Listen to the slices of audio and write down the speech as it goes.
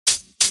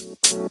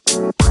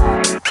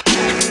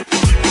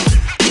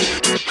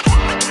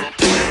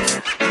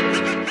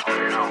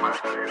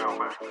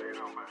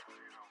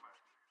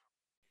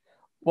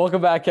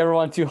Welcome back,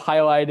 everyone, to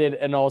Highlighted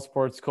and All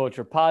Sports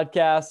Culture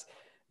podcast.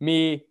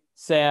 Me,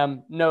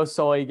 Sam, no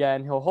Sully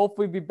again. He'll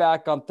hopefully be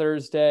back on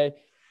Thursday,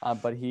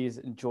 but he's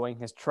enjoying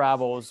his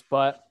travels.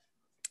 But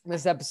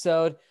this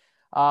episode,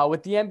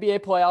 with the NBA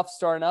playoffs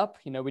starting up,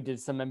 we did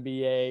some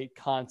NBA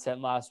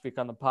content last week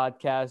on the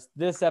podcast.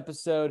 This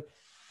episode,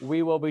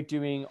 we will be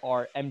doing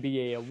our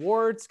NBA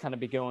awards, kind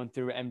of be going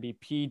through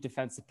MVP,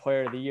 Defensive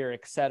Player of the Year,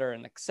 et cetera,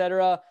 and et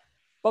cetera.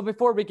 But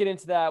before we get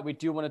into that, we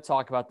do want to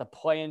talk about the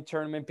play-in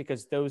tournament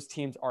because those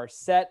teams are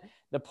set.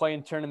 The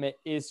play-in tournament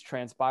is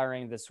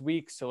transpiring this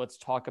week, so let's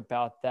talk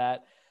about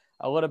that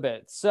a little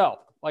bit. So,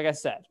 like I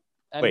said,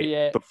 NBA.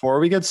 Wait, before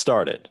we get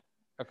started,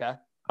 okay,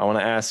 I want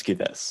to ask you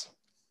this.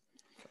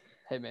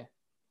 hit me.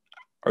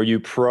 Are you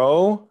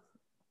pro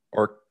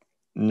or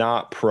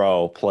not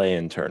pro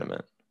play-in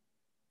tournament?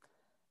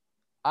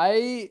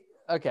 I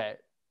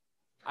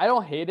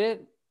don't hate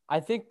it. I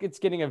think it's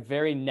getting a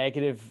very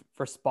negative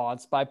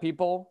response by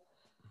people.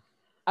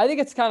 I think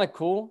it's kind of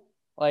cool,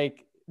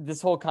 like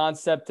this whole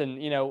concept,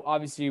 and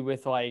obviously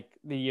with like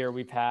the year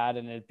we've had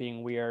and it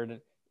being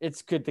weird,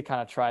 it's good to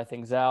kind of try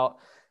things out.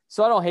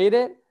 So I don't hate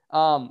it.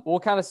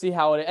 We'll kind of see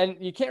how it, and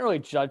you can't really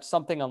judge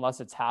something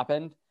unless it's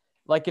happened.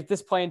 Like if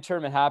this play-in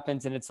tournament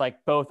happens and it's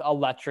like both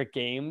electric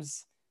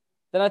games,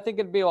 then I think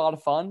it'd be a lot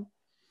of fun.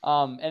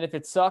 And if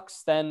it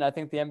sucks, then I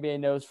think the NBA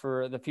knows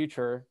for the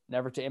future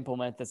never to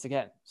implement this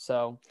again.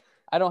 So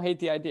I don't hate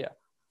the idea.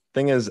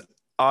 Thing is,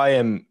 I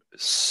am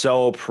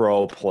so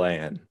pro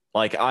play-in.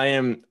 Like I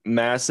am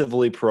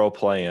massively pro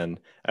play-in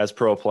as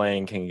pro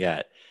play-in can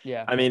get.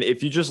 Yeah. I mean,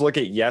 if you just look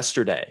at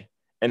yesterday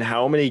and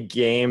how many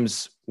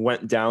games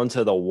went down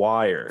to the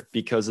wire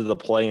because of the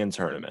play-in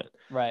tournament.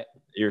 Right.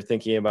 You're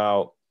thinking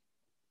about,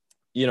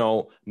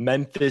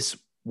 Memphis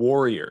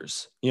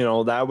Warriors,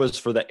 that was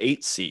for the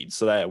 8 seed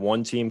so that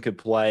one team could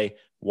play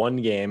one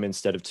game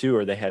instead of 2,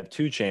 or they had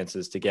 2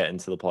 chances to get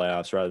into the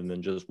playoffs rather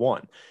than just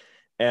 1.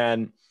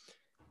 And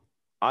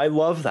I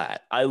love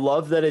that. I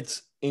love that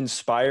it's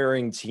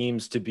inspiring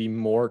teams to be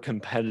more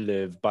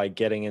competitive by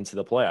getting into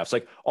the playoffs.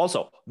 Like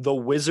also the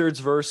Wizards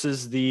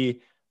versus the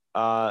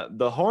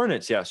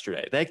Hornets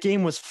yesterday. That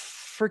game was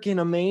freaking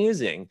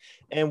amazing.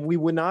 And we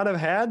would not have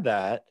had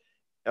that.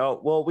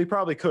 Oh, well, we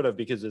probably could have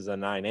because it's a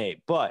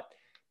 9-8, but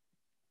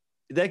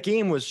that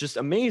game was just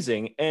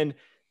amazing. And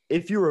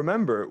if you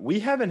remember, we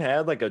haven't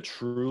had like a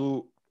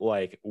true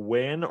like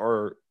win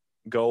or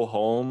go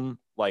home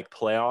like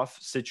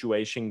playoff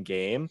situation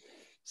game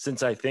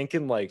since I think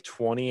in like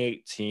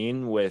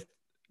 2018 with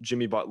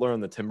Jimmy Butler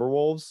and the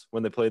Timberwolves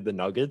when they played the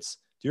Nuggets.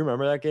 Do you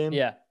remember that game?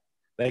 Yeah.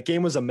 That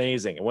game was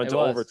amazing. It went to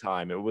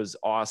overtime. It was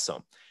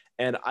awesome.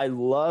 And I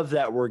love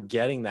that we're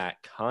getting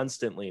that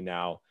constantly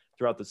now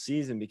throughout the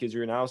season because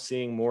you're now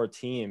seeing more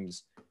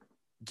teams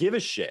give a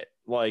shit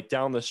like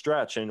down the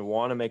stretch and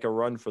want to make a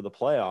run for the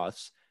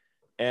playoffs.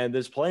 And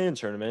this play-in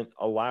tournament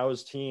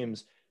allows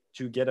teams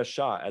to get a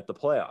shot at the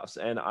playoffs.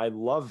 And I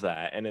love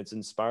that. And it's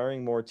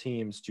inspiring more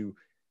teams to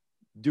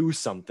do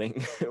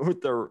something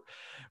with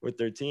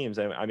their teams.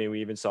 I mean,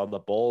 we even saw the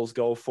Bulls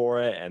go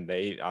for it and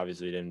they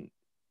obviously didn't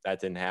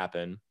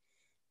happen.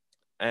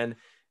 And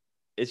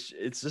it's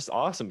just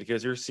awesome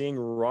because you're seeing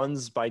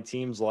runs by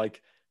teams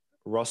like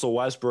Russell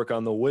Westbrook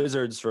on the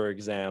Wizards, for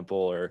example,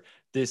 or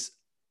this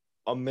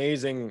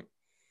amazing,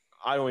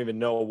 I don't even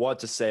know what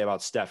to say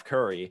about Steph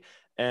Curry.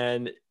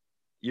 And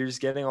you're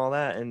just getting all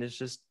that. And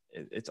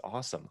it's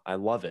awesome. I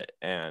love it.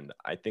 And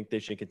I think they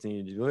should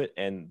continue to do it.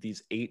 And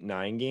these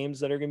 8-9 games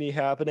that are going to be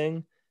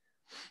happening,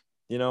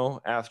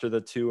 after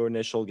the 2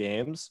 initial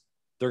games,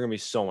 they're going to be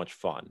so much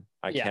fun.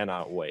 I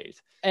cannot wait.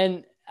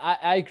 And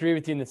I agree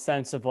with you in the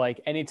sense of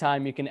like,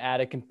 anytime you can add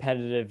a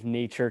competitive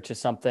nature to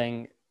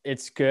something,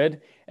 it's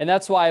good. And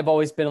that's why I've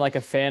always been like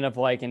a fan of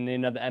like, and the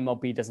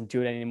MLB doesn't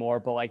do it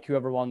anymore, but like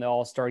whoever won the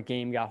All-Star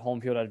game got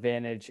home field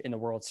advantage in the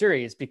World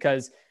Series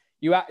because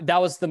that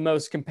was the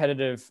most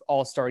competitive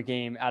All-Star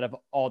game out of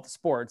all the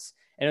sports.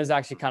 And it was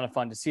actually kind of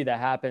fun to see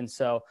that happen.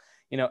 So,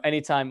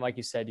 anytime, like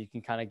you said, you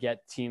can kind of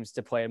get teams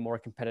to play a more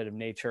competitive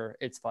nature,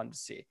 it's fun to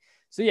see.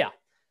 So yeah,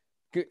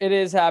 it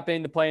is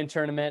happening. The play-in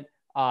tournament,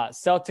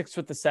 Celtics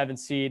with the 7th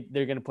seed,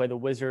 they're going to play the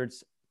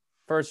Wizards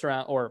first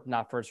round, or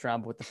not first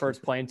round, but with the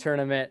first play-in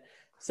tournament,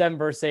 7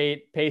 versus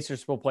 8.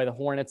 Pacers will play the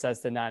Hornets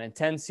as the 9 and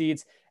 10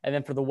 seeds. And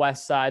then for the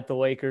West side, the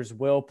Lakers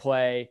will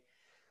play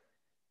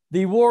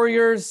the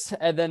Warriors,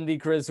 and then the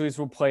Grizzlies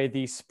will play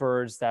the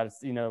Spurs.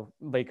 That's,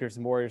 Lakers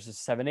and Warriors is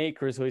 7-8,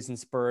 Grizzlies and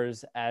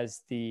Spurs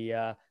as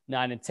the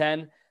 9 and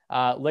 10.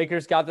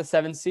 Lakers got the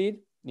 7th seed.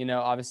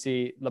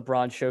 Obviously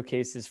LeBron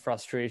showcases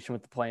frustration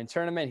with the play-in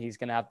tournament. He's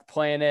going to have to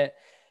play in it.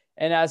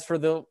 And as for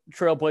the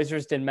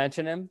Trailblazers, didn't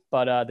mention him,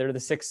 but they're the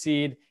 6th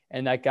seed,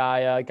 and that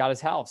guy got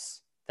his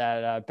house.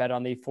 That bet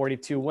on the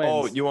 42 wins.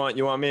 Oh, you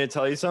want me to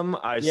tell you something?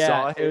 I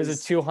saw it was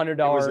a $200. It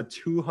was a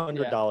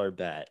 $200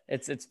 bet.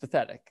 It's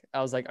pathetic.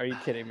 I was like, are you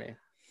kidding me?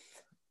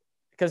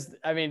 Because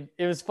I mean,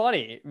 it was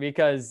funny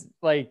because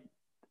like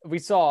we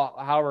saw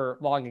however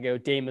long ago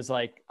Dame was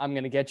like, I'm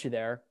going to get you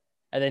there.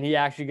 And then he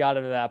actually got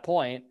him to that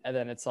point. And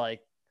then it's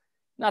like,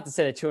 not to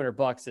say that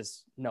 $200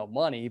 is no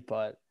money,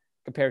 but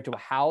compared to a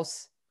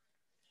house.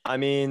 I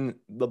mean,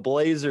 the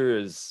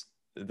Blazers,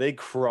 they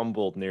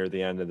crumbled near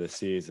the end of the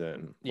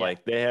season. Yeah.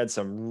 Like they had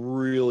some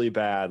really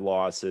bad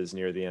losses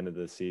near the end of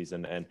the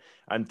season. And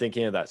I'm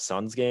thinking of that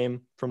Suns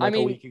game from a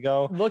week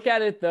ago. Look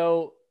at it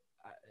though.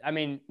 I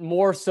mean,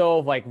 more so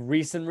of like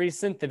recent.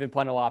 They've been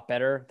playing a lot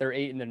better. They're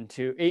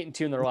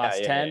 8-2 in their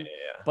last 10. Yeah.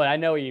 But I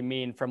know what you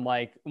mean from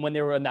like when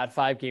they were in that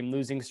 5-game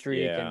losing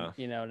streak, and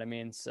you know what I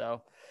mean.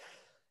 So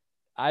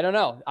I don't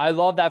know. I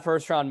love that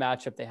first round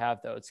matchup they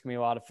have though. It's gonna be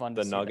a lot of fun.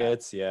 The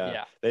Nuggets,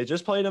 yeah. They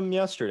just played them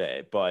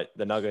yesterday, but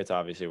the Nuggets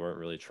obviously weren't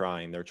really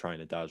trying. They were trying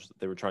to dodge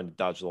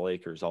the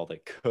Lakers all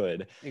they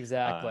could.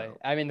 Exactly.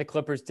 I mean, the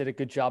Clippers did a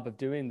good job of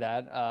doing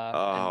that.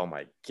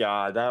 My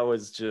God, that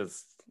was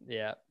just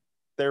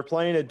They're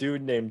playing a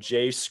dude named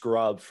Jay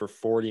Scrub for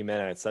 40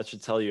 minutes. That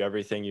should tell you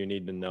everything you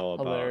need to know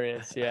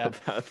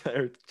about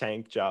their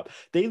tank job.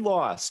 They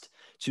lost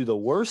to the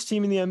worst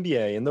team in the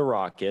NBA in the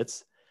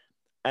Rockets,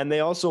 and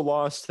they also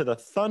lost to the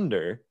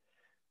Thunder,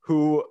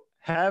 who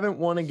haven't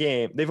won a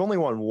game. They've only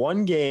won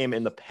one game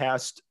in the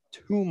past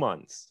 2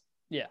 months.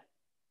 Yeah.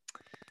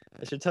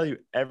 I should tell you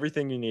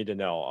everything you need to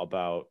know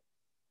about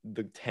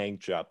the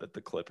tank job that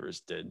the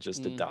Clippers did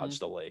just to dodge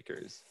the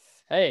Lakers.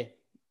 Hey,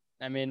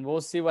 I mean, we'll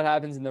see what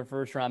happens in their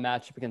first round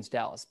matchup against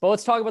Dallas. But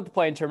let's talk about the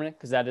play-in tournament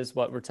because that is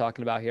what we're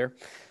talking about here.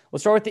 We'll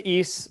start with the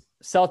East.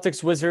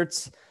 Celtics,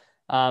 Wizards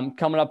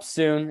coming up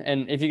soon.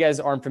 And if you guys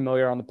aren't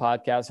familiar on the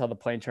podcast, how the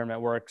play-in tournament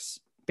works,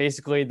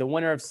 basically the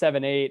winner of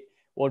 7-8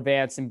 will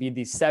advance and be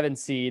the 7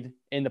 seed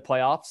in the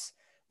playoffs.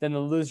 Then the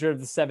loser of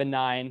the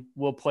 7-9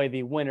 will play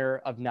the winner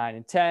of 9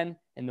 and 10.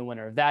 And the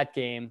winner of that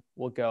game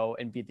will go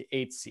and be the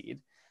 8th seed.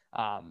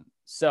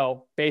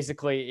 So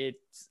basically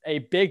it's a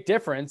big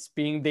difference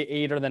being the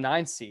 8 or the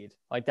 9 seed.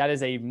 Like that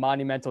is a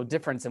monumental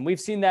difference. And we've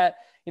seen that,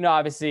 you know,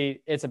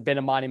 obviously it's been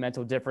a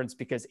monumental difference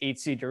because 8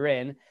 seed you're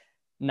in,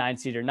 9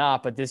 seed or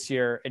not. But this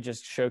year it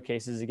just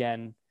showcases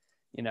again,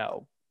 you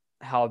know,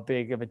 how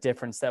big of a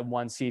difference that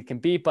 1 seed can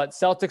be. But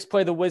Celtics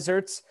play the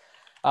Wizards.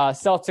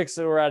 Celtics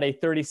are at a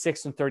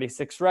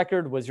 36-36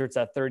 record. Wizards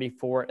at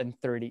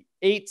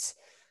 34-38.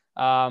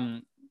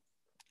 I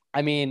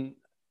mean,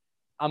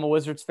 I'm a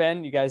Wizards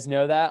fan. You guys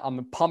know that.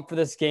 I'm pumped for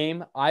this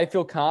game. I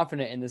feel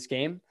confident in this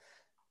game.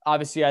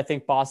 Obviously, I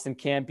think Boston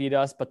can beat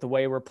us, but the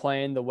way we're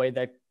playing, the way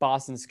that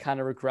Boston's kind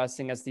of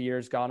regressing as the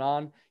year's gone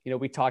on, you know,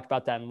 we talked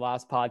about that in the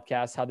last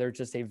podcast, how they're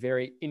just a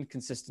very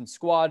inconsistent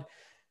squad.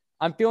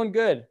 I'm feeling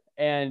good.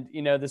 And,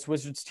 you know, this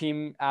Wizards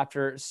team,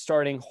 after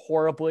starting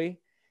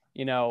horribly,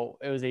 you know,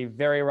 it was a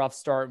very rough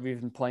start. We've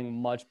been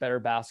playing much better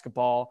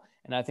basketball,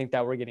 and I think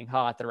that we're getting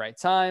hot at the right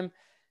time.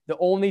 The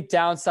only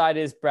downside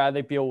is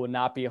Bradley Beal will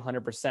not be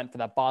 100% for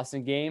that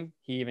Boston game.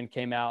 He even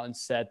came out and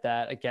said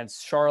that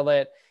against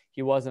Charlotte,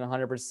 he wasn't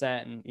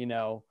 100%. And, you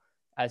know,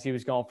 as he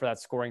was going for that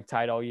scoring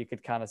title, you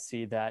could kind of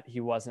see that he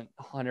wasn't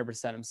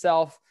 100%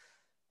 himself.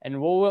 And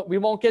we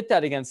won't get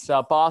that against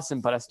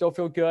Boston, but I still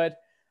feel good.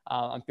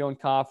 I'm feeling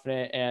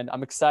confident and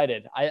I'm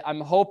excited.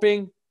 I'm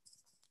hoping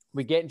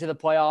we get into the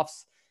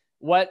playoffs.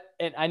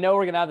 And I know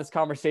we're going to have this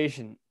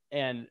conversation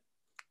and,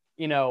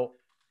 you know,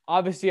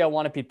 obviously I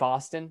want to beat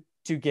Boston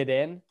to get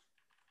in,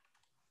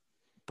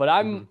 but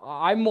I'm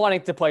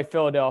wanting to play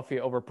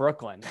Philadelphia over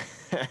Brooklyn.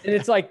 And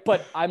it's like,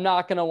 but I'm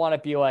not going to want to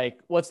be like,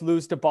 let's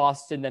lose to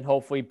Boston, then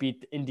hopefully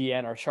beat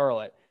Indiana or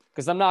Charlotte.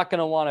 Because I'm not going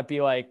to want to be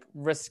like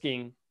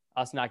risking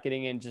us not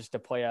getting in just to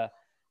play a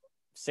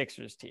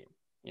Sixers team.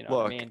 You know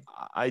what I mean?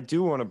 I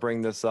do want to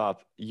bring this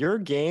up. Your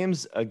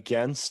games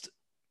against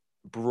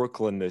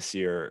Brooklyn this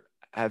year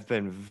have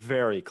been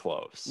very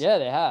close. Yeah,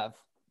 they have.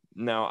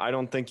 Now, I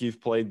don't think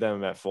you've played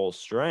them at full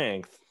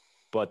strength,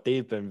 but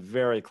they've been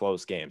very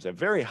close games and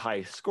very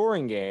high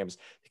scoring games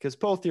because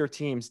both your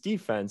teams'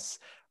 defense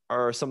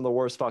are some of the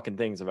worst fucking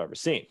things I've ever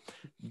seen.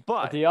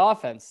 But the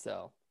offense,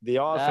 though.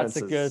 The offense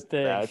that's a good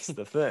thing. That's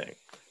the thing.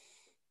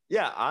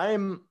 Yeah,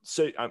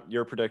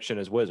 your prediction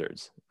is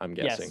Wizards, I'm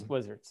guessing. Yes,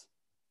 Wizards.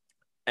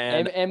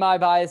 And am I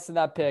biased in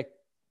that pick?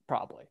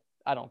 Probably.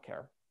 I don't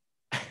care.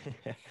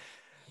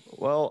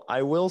 Well,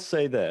 I will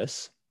say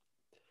this.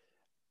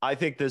 I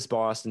think this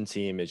Boston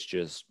team is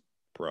just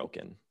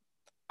broken.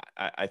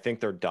 I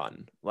think they're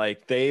done.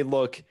 Like they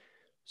look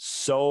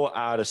so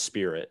out of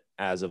spirit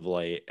as of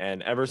late.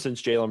 And ever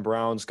since Jaylen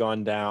Brown's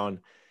gone down,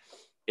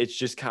 it's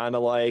just kind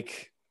of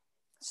like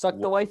suck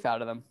the life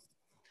out of them.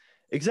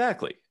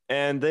 Exactly.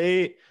 And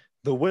the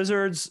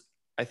Wizards,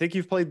 I think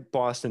you've played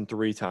Boston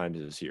 3 times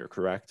this year,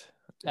 correct?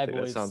 I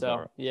believe so.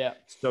 Right. Yeah.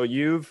 So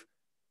you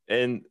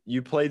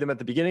played them at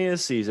the beginning of the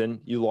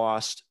season. You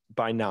lost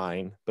by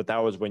 9, but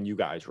that was when you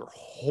guys were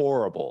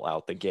horrible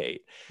out the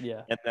gate.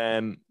 Yeah. And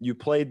then you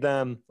played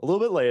them a little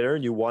bit later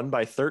and you won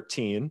by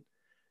 13.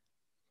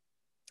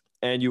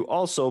 And you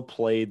also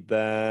played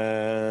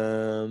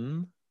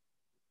them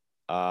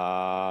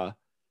like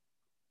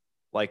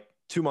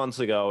 2 months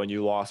ago and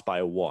you lost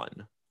by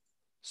 1.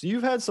 So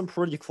you've had some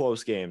pretty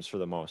close games for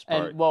the most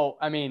part. And well,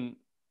 I mean,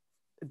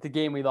 the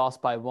game we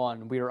lost by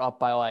 1, we were up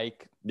by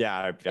like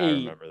I 8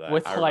 remember that.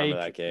 with I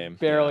remember that game.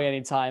 Barely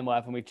any time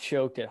left, and we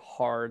choked it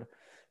hard.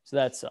 So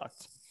that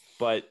sucked.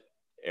 But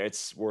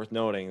it's worth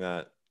noting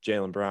that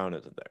Jaylen Brown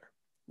isn't there.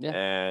 Yeah.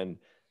 And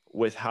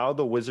with how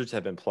the Wizards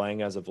have been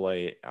playing as of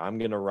late, I'm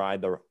gonna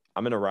ride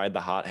the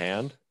hot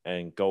hand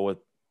and go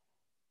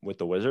with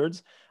the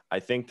Wizards. I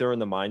think they're in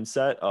the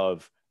mindset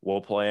of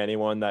we'll play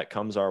anyone that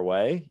comes our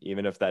way,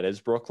 even if that is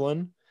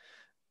Brooklyn.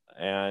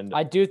 And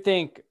I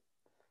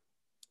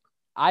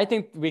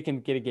think we can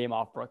get a game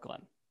off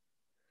Brooklyn.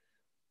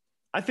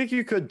 I think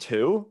you could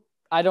too.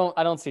 I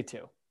don't see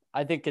 2.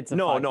 I think it's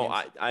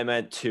I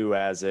meant 2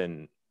 as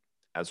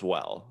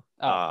well.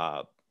 Oh,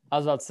 I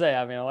was about to say,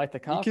 I mean, I like the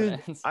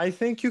confidence. I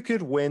think you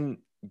could win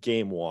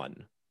game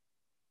 1.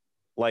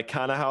 Like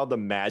kind of how the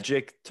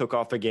Magic took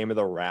off a game of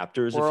the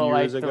Raptors a few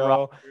years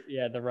ago.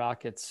 The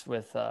Rockets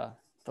with the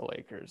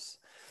Lakers.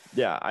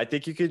 Yeah, I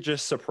think you could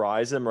just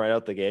surprise them right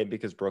out the gate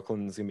because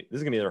this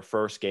is gonna be their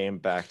first game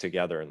back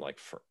together in like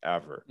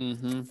forever,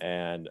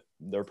 and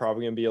they're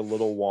probably gonna be a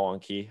little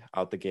wonky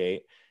out the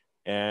gate.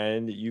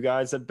 And you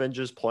guys have been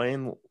just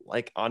playing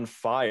like on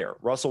fire.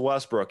 Russell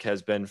Westbrook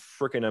has been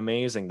freaking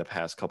amazing the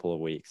past couple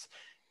of weeks,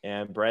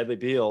 and Bradley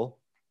Beal,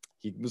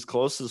 he was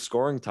close to the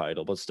scoring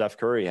title, but Steph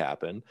Curry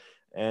happened,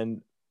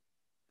 and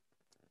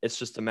it's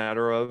just a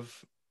matter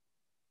of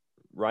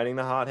riding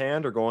the hot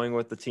hand or going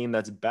with the team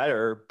that's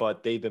better,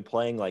 but they've been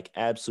playing like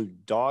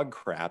absolute dog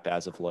crap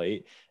as of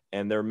late,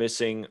 and they're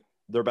missing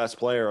their best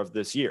player of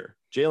this year.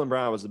 Jaylen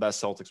Brown was the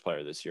best Celtics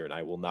player this year, and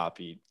I will not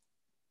be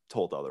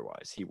told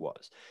otherwise. He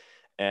was.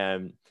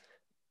 And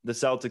the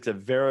Celtics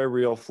have very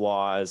real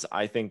flaws.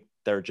 I think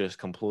they're just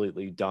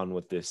completely done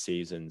with this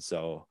season.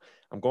 So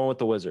I'm going with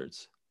the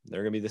Wizards.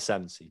 They're going to be the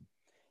 7th seed.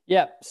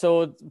 Yeah.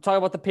 So talk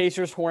about the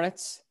Pacers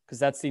Hornets, because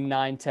that's the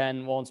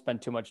 9-10. Won't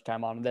spend too much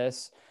time on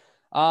this.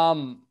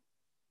 I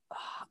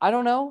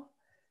don't know.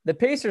 The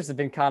Pacers have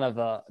been kind of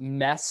a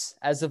mess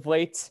as of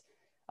late.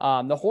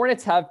 The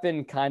Hornets have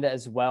been kind of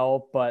as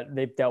well, but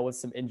they've dealt with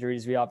some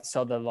injuries. We obviously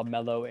saw the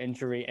LaMelo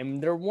injury,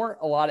 and there weren't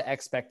a lot of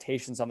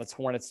expectations on this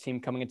Hornets team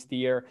coming into the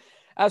year.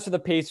 As for the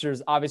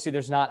Pacers, obviously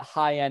there's not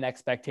high-end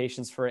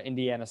expectations for an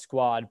Indiana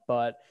squad,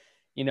 but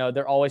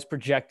they're always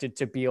projected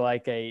to be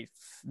like a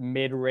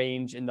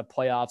mid-range in the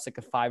playoffs, like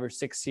a 5 or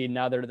 6 seed.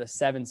 Now they're the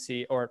 7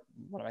 seed, or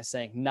what am I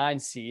saying? 9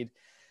 seed.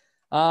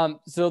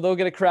 So they'll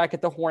get a crack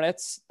at the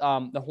Hornets.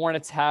 The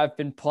Hornets have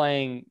been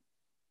playing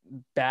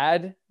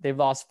bad. They've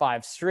lost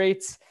 5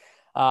 straight.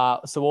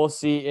 So we'll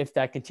see if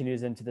that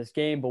continues into this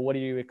game. But what are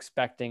you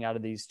expecting out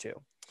of these 2?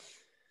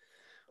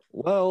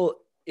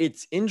 Well,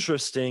 it's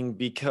interesting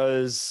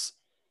because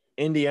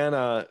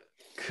Indiana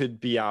could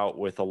be out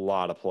with a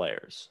lot of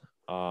players.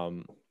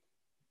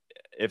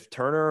 If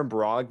Turner and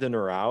Brogdon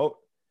are out,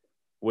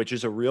 which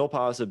is a real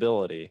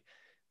possibility,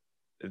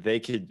 they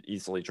could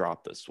easily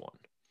drop this one.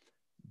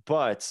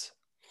 But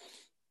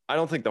I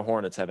don't think the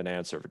Hornets have an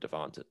answer for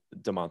Domantas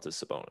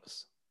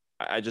Sabonis.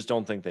 I just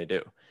don't think they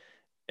do.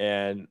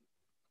 And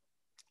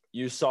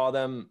you saw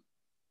them,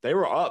 they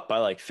were up by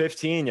like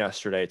 15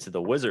 yesterday to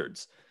the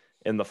Wizards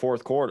in the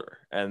 4th quarter,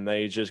 and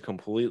they just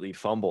completely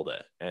fumbled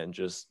it and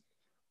just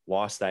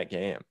lost that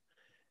game.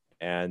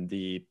 And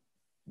the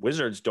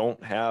Wizards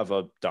don't have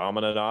a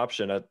dominant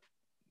option at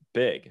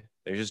big.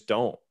 They just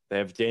don't. They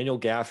have Daniel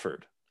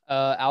Gafford.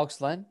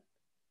 Alex Len?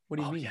 What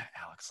do you mean? Yeah,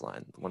 Alex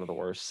Len, one of the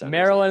worst.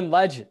 Maryland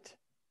legend.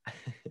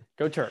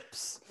 Go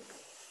Terps.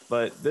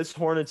 But this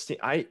Hornets team,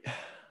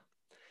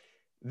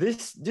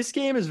 this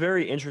game is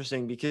very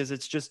interesting because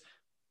it's just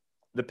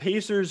the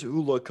Pacers,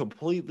 who look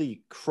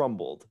completely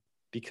crumbled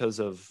because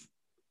of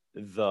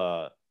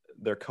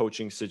their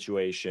coaching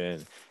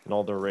situation and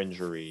all their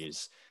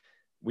injuries.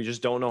 We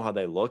just don't know how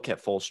they look at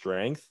full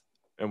strength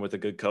and with a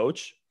good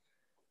coach.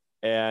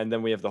 And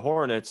then we have the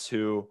Hornets,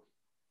 who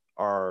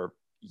are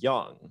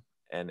young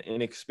and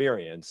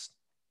inexperienced,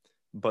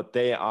 but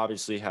they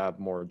obviously have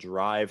more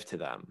drive to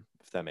them,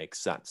 if that makes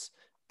sense.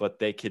 But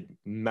they could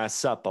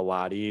mess up a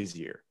lot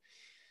easier.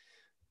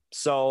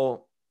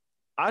 So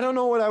I don't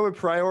know what I would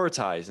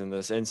prioritize in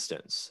this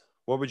instance.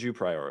 What would you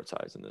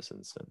prioritize in this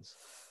instance?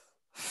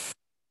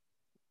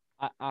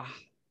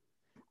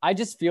 I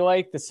just feel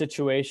like the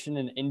situation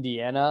in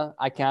Indiana,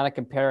 I kind of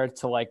compare it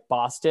to like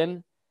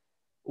Boston,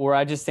 where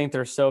I just think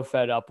they're so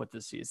fed up with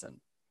the season.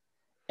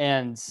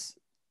 And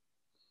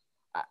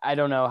I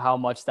don't know how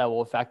much that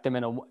will affect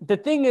them. The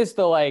thing is,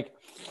 though, like,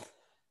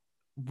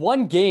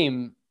 one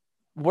game,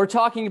 we're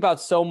talking about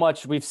so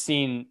much we've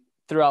seen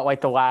throughout like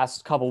the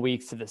last couple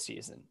weeks of the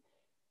season.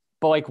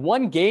 But like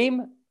one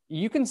game,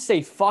 you can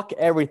say fuck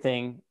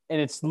everything, and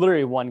it's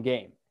literally one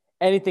game.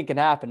 Anything can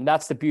happen.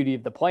 That's the beauty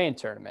of the play-in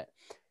tournament,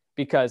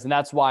 and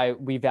that's why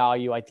we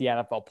value like the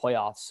NFL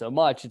playoffs so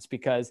much. It's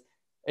because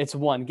it's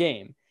one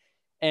game.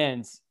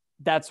 And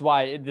that's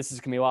why this is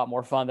going to be a lot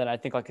more fun than I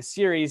think like a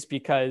series,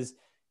 because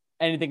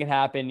anything can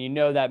happen. You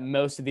know that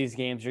most of these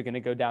games are going to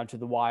go down to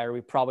the wire.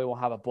 We probably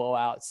won't have a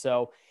blowout.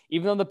 So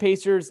even though the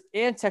Pacers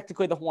and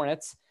technically the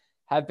Hornets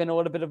have been a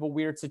little bit of a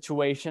weird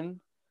situation,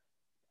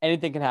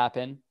 anything can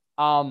happen.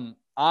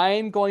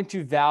 I'm going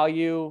to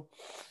value.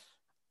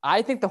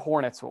 I think the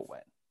Hornets will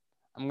win.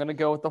 I'm going to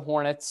go with the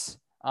Hornets.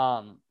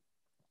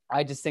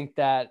 I just think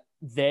that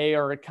they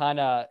are kind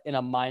of in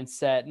a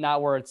mindset,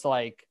 not where it's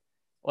like,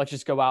 let's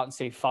just go out and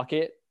say fuck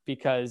it,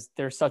 because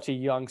they're such a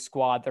young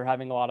squad. They're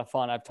having a lot of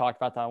fun. I've talked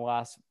about that on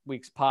last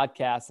week's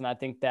podcast. And I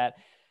think that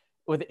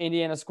with the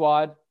Indiana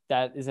squad,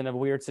 that is in a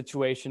weird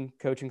situation,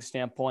 coaching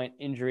standpoint,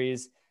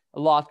 injuries, a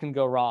lot can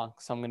go wrong.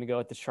 So I'm going to go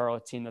with the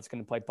Charlotte team that's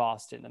going to play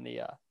Boston in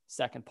the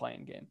second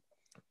playing game.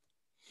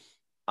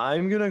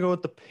 I'm going to go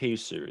with the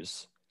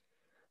Pacers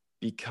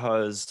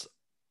because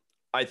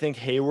I think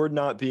Hayward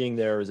not being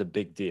there is a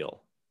big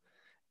deal.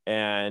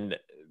 And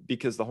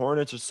because the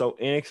Hornets are so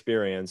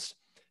inexperienced,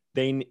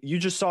 you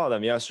just saw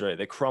them yesterday.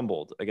 They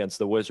crumbled against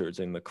the Wizards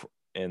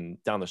in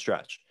down the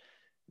stretch.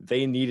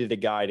 They needed a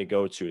guy to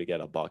go to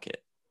get a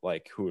bucket,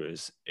 like who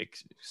is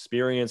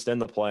experienced in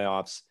the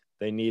playoffs.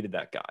 They needed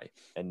that guy.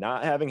 And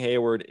not having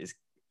Hayward is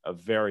a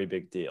very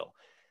big deal.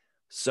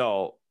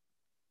 So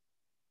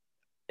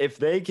if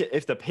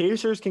the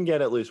Pacers can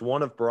get at least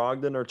one of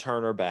Brogdon or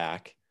Turner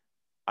back,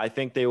 I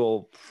think they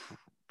will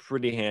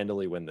pretty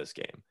handily win this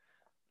game.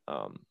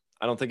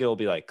 I don't think it'll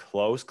be like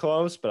close,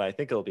 but I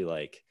think it'll be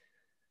like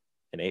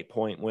an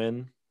 8-point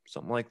win,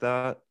 something like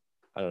that.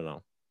 I don't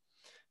know,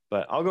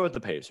 but I'll go with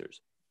the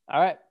Pacers. All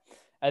right.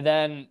 And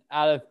then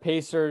out of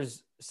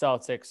Pacers,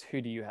 Celtics,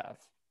 who do you have?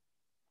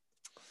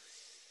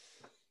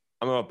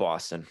 I'm going with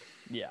Boston.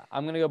 Yeah,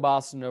 I'm going to go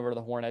Boston over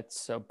the Hornets.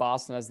 So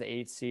Boston as the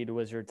 8th seed,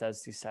 Wizards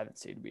as the 7th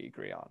seed, we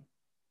agree on.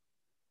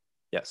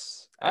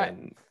 Yes. All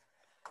right.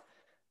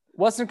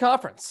 Western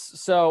Conference.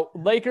 So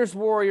Lakers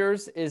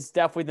Warriors is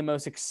definitely the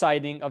most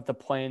exciting of the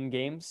play-in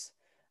games.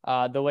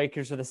 The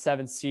Lakers are the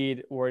 7th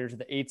seed, Warriors are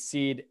the 8th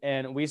seed.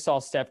 And we saw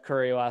Steph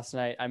Curry last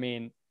night. I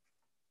mean,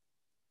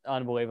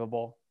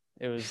 unbelievable.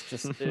 It was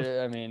just,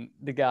 I mean,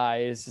 the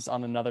guy is just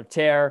on another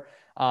tear.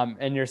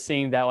 And you're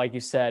seeing that, like you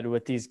said,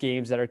 with these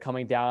games that are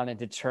coming down and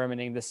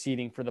determining the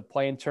seeding for the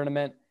play-in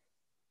tournament.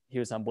 He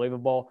was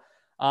unbelievable.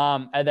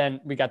 And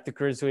then we got the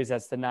Grizzlies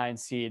as the 9th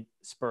seed,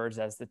 Spurs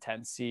as the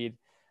 10th seed.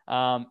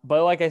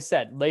 But like I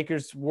said,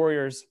 Lakers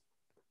Warriors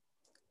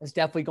is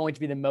definitely going to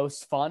be the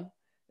most fun.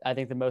 I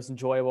think the most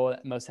enjoyable,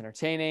 most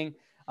entertaining.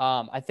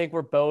 I think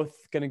we're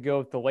both going to go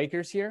with the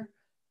Lakers here.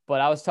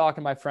 But I was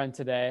talking to my friend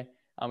today.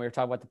 We were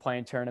talking about the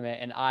play-in tournament,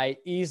 and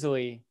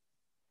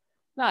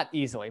not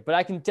easily, but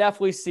I can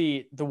definitely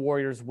see the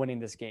Warriors winning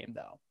this game,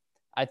 though.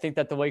 I think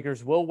that the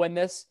Lakers will win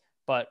this,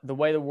 but the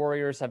way the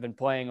Warriors have been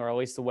playing, or at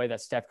least the way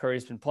that Steph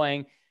Curry's been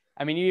playing,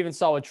 I mean, you even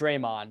saw with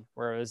Draymond,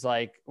 where it was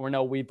like, we're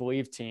no we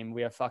believe team.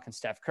 We have fucking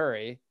Steph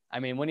Curry.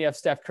 I mean, when you have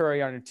Steph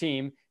Curry on your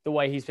team, the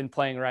way he's been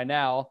playing right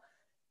now,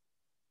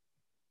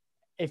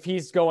 if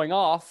he's going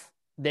off,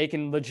 they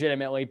can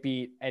legitimately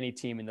beat any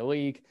team in the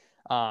league.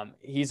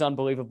 He's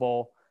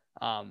unbelievable.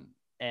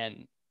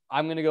 And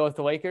I'm going to go with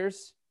the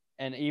Lakers.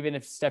 And even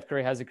if Steph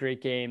Curry has a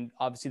great game,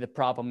 obviously the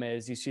problem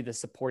is you see the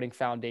supporting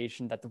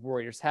foundation that the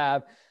Warriors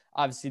have.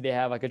 Obviously they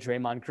have like a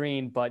Draymond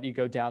Green, but you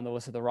go down the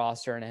list of the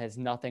roster and it has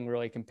nothing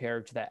really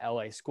compared to that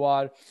LA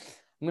squad.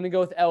 I'm going to go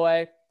with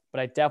LA,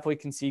 but I definitely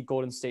can see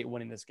Golden State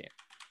winning this game.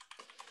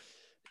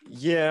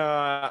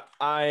 Yeah,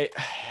 I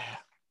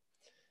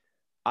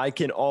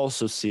can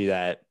also see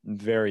that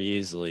very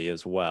easily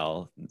as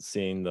well,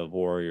 seeing the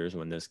Warriors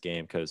win this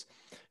game, because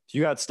if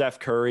you got Steph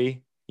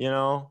Curry, you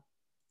know,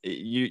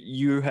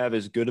 you have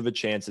as good of a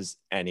chance as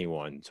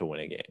anyone to win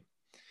a game.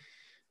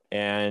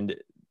 And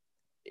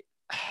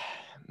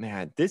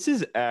man, this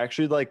is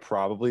actually like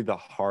probably the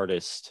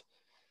hardest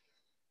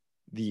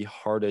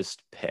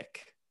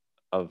pick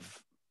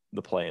of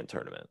the play-in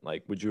tournament.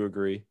 Like, would you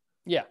agree?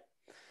 Yeah.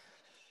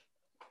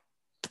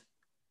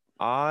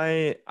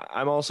 I'm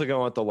also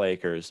going with the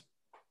Lakers.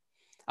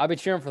 I'll be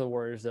cheering for the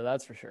Warriors, though.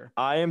 That's for sure.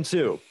 I am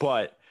too,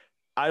 but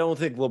I don't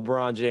think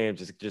LeBron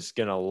James is just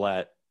going to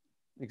let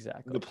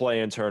the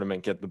play-in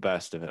tournament get the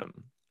best of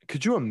him.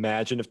 Could you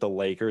imagine if the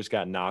Lakers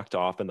got knocked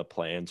off in the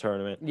play-in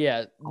tournament?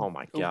 Yeah. Oh,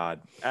 my God.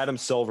 Adam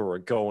Silver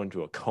would go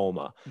into a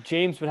coma.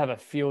 James would have a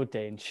field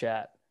day in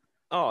chat.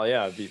 Oh,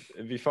 yeah.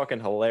 It'd be fucking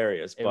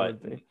hilarious.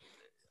 But,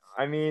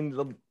 I mean,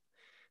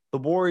 the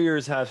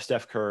Warriors have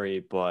Steph Curry,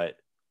 but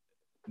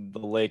the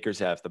Lakers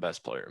have the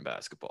best player in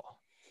basketball.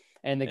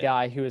 And the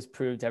guy who has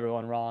proved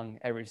everyone wrong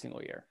every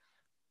single year.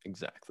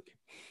 Exactly.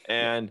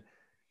 And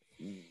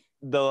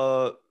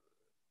the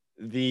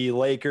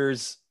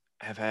Lakers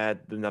have had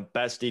the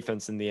best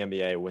defense in the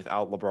NBA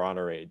without LeBron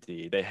or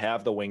AD. They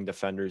have the wing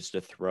defenders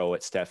to throw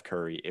at Steph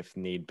Curry if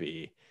need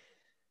be.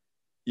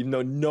 Even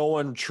though no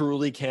one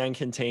truly can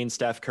contain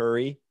Steph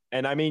Curry.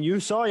 And I mean, you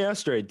saw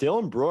yesterday,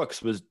 Dylan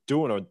Brooks was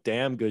doing a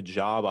damn good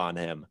job on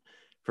him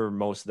for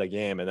most of the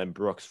game. And then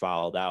Brooks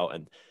fouled out.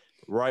 And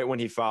right when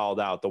he fouled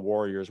out, the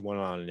Warriors went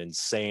on an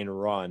insane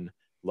run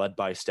led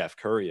by Steph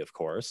Curry, of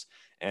course.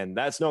 And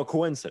that's no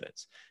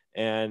coincidence.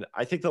 And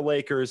I think the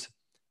Lakers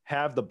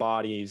have the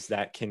bodies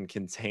that can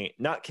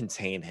not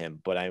contain him,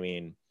 but I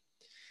mean,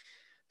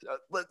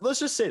 let's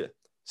just say that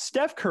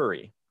Steph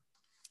Curry,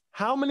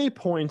 how many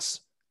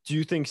points do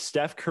you think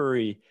Steph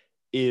Curry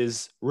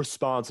is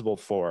responsible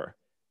for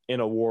in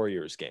a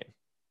Warriors game.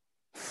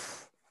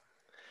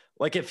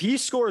 Like if he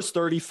scores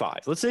 35,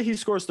 let's say he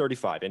scores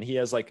 35 and he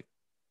has like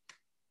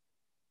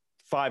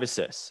 5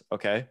 assists,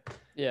 okay?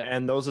 Yeah.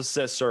 And those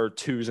assists are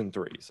 2s and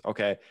 3s,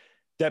 okay?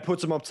 That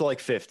puts him up to like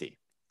 50,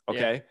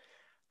 okay? Yeah.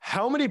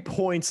 How many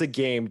points a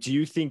game do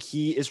you think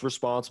he is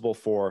responsible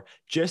for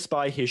just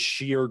by his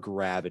sheer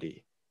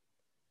gravity?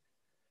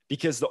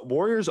 Because the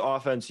Warriors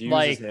offense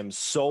uses him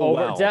so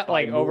well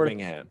by moving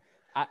him.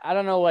 I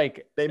don't know,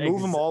 like they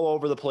move him all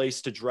over the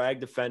place to drag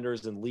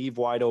defenders and leave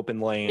wide open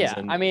lanes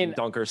and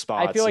dunker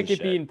spots. I feel like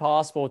it'd be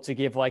impossible to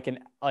give like an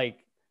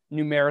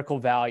numerical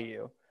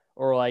value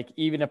or like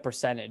even a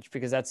percentage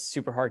because that's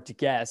super hard to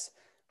guess.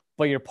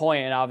 But your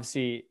point, and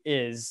obviously,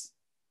 is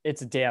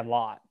it's a damn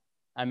lot.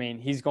 I mean,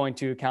 he's going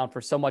to account for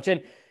so much.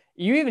 And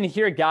you even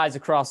hear guys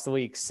across the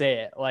league say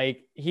it.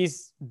 Like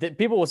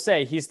people will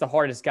say he's the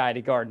hardest guy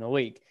to guard in the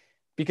league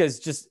because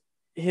just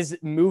his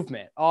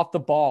movement off the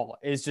ball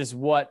is just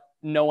what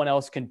no one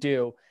else can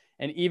do.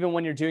 And even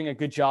when you're doing a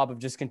good job of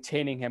just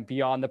containing him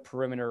beyond the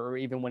perimeter, or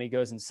even when he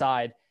goes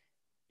inside,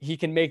 he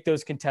can make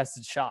those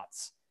contested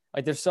shots.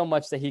 Like there's so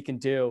much that he can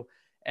do.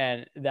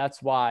 And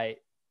that's why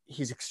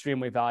he's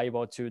extremely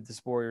valuable to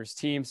this Warriors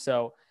team.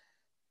 So,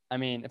 I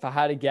mean, if I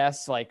had to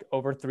guess, like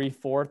over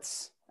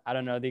 3/4, I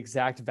don't know the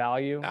exact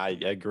value. I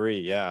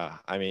agree. Yeah.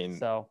 I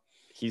mean,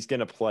 he's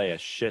going to play a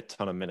shit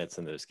ton of minutes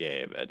in this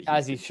game.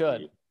 As he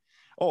should.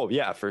 Oh,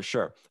 yeah, for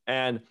sure.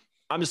 And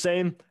I'm just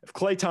saying, if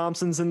Klay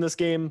Thompson's in this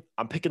game,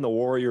 I'm picking the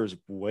Warriors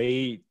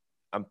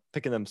I'm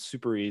picking them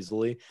super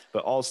easily,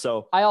 but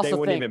also they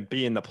wouldn't even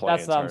be in the play-in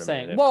tournament. That's what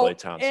I'm saying. If Klay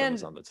Thompson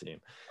was on the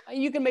team.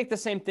 You can make the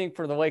same thing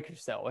for the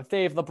Lakers, though. If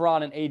they have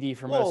LeBron and AD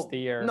for most of the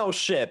year. No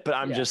shit, but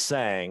I'm just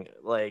saying,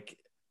 like,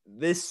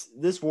 this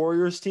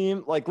Warriors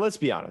team, like, let's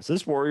be honest,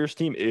 this Warriors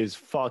team is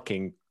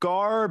fucking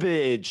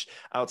garbage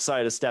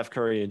outside of Steph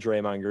Curry and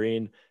Draymond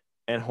Green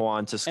and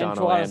Juan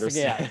Toscano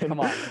Anderson. Yeah, come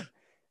on.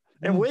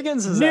 And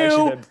Wiggins is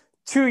actually been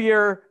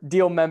 2-year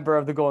deal member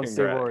of the Golden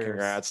State Warriors.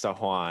 Congrats to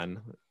Juan,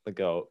 the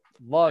GOAT.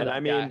 Love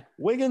that guy.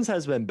 Wiggins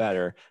has been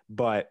better,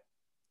 but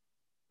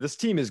this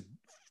team is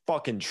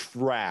fucking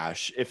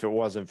trash if it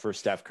wasn't for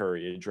Steph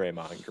Curry and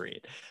Draymond Green.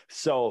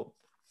 So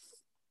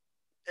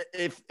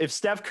if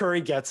Steph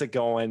Curry gets it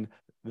going,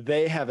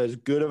 they have as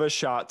good of a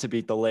shot to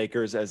beat the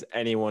Lakers as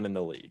anyone in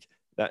the league.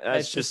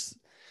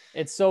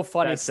 It's so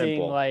funny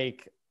seeing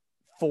like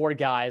 4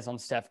 guys on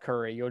Steph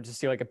Curry. You'll just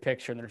see like a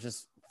picture and there's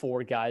just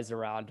 4 guys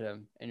around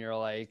him. And you're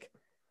like,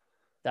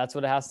 that's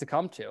what it has to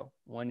come to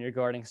when you're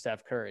guarding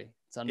Steph Curry.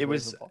 It's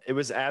unbelievable. It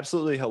was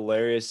absolutely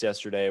hilarious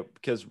yesterday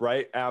because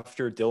right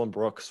after Dillon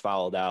Brooks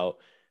fouled out,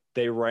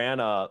 they ran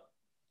a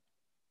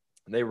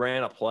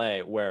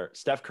play where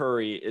Steph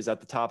Curry is at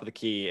the top of the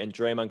key and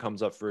Draymond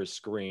comes up for his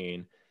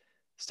screen.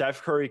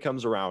 Steph Curry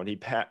comes around,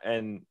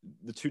 and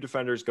the 2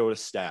 defenders go to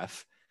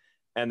Steph,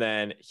 and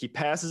then he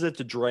passes it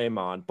to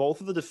Draymond.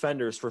 Both of the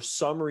defenders, for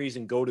some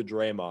reason, go to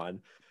Draymond.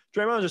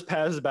 Draymond just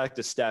passes it back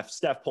to Steph.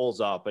 Steph pulls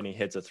up and he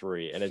hits a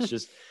 3, and it's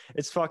just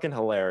it's fucking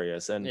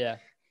hilarious. And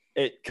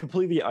it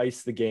completely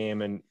iced the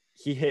game, and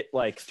he hit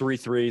like 3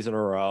 threes in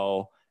a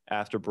row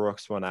after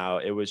Brooks went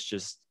out. It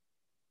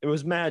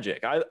was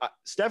magic.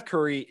 Steph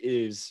Curry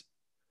is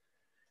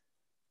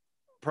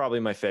probably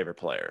my favorite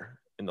player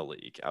in the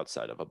league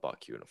outside of a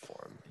Buck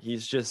uniform.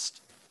 He's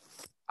just,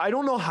 I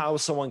don't know how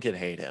someone can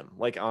hate him.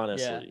 Like,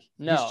 honestly,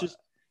 he's just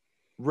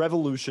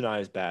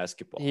revolutionized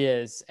basketball. He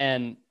is.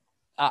 And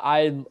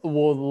I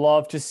will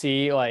love to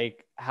see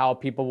like how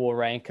people will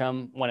rank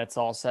him when it's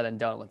all said and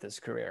done with his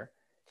career,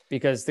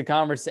 because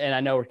and I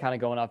know we're kind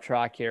of going off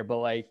track here, but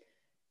like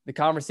the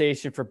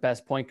conversation for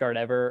best point guard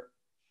ever,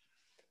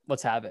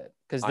 let's have it.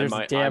 Because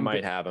I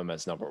might have him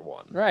as number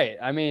 1. Right.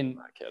 I mean,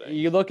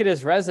 you look at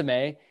his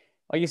resume,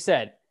 like you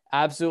said,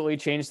 absolutely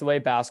changed the way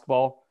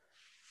basketball.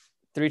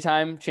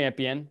 3-time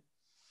champion,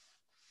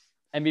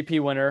 MVP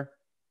winner.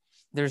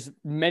 There's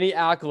many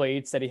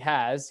accolades that he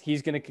has.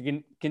 He's going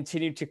to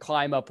continue to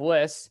climb up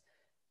lists.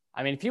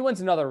 I mean, if he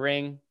wins another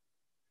ring,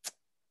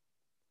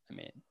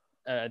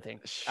 I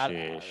think.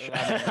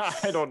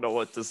 I don't know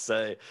what to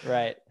say.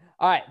 Right.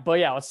 All right. But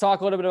yeah, let's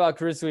talk a little bit about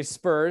Grizzlies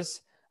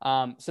Spurs.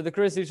 So the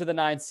Grizzlies are the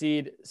 9th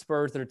seed,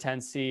 Spurs are the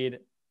 10th seed.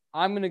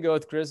 I'm going to go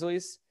with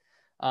Grizzlies.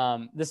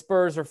 The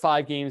Spurs are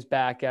 5 games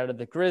back out of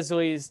the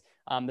Grizzlies.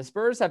 The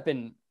Spurs have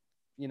been,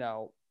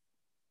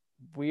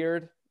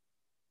 weird.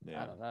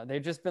 Yeah. I don't know.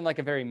 They've just been like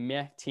a very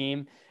meh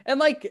team.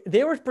 And like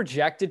they were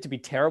projected to be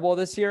terrible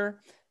this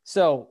year.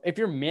 So if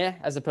you're meh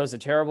as opposed to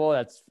terrible,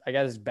 that's, I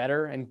guess,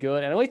 better and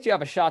good. And at least you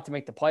have a shot to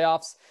make the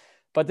playoffs.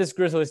 But this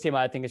Grizzlies team,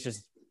 I think, is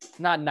just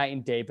not night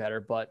and day better,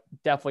 but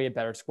definitely a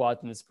better squad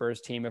than the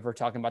Spurs team if we're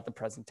talking about the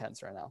present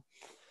tense right now.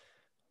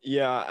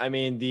 Yeah, I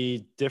mean,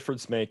 the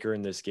difference maker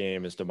in this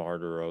game is DeMar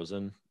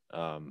DeRozan.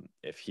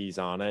 If he's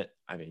on it,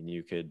 I mean,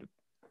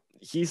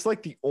 he's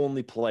like the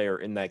only player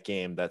in that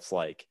game that's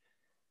like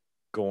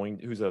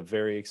who's a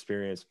very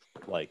experienced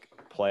like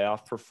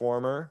playoff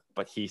performer,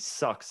 but he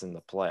sucks in the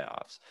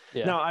playoffs.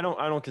 Yeah. Now, I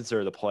don't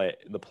consider the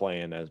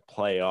play-in as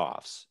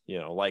playoffs,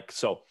 like,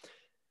 so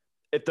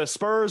if the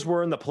Spurs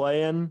were in the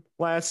play-in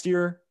last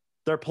year,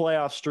 their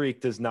playoff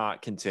streak does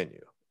not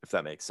continue, if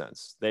that makes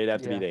sense. They'd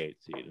have to be the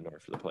 8th seed in order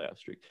for the playoff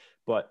streak.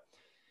 But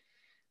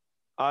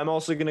I'm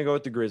also going to go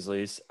with the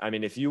Grizzlies. I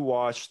mean, if you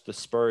watched the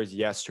Spurs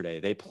yesterday,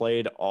 they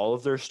played all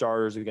of their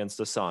starters against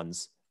the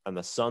Suns, and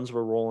the Suns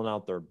were rolling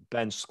out their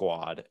bench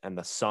squad, and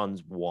the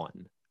Suns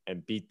won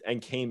and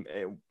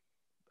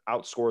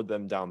outscored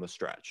them down the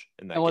stretch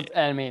in that game.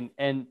 I mean,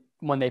 and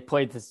when they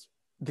played this,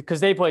 because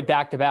they played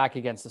back-to-back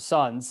against the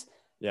Suns,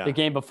 the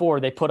game before,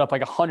 they put up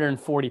like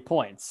 140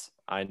 points.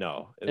 I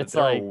know. It's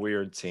They're like a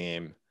weird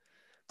team.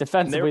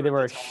 Defensively, they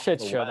were a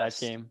shit show that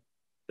game.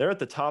 They're at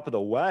the top of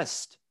the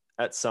West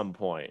at some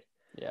point.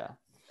 Yeah.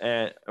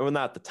 And well,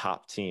 not the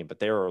top team, but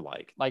they were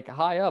like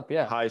high up,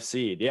 yeah. High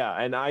seed. Yeah.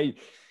 And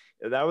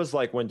that was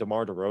like when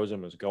DeMar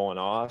DeRozan was going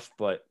off,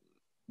 but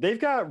they've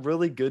got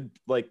really good,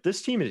 like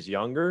this team is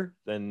younger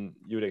than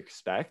you would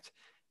expect.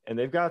 And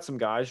they've got some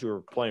guys who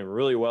are playing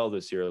really well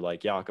this year,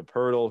 like Jakob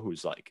Poeltl,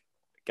 who's like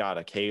got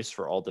a case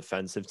for all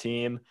defensive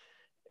team.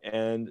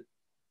 And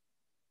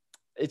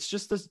it's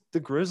just the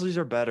Grizzlies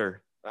are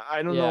better.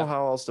 I don't know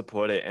how else to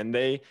put it. And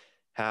they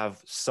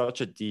have such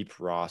a deep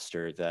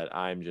roster that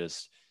I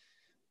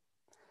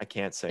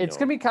can't say it's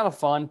going to be kind of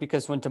fun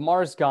because when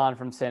DeMar's gone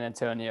from San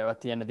Antonio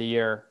at the end of the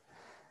year,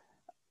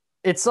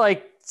 it's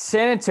like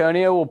San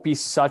Antonio will be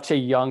such a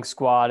young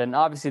squad, and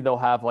obviously they'll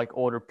have like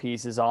older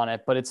pieces on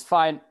it, but it's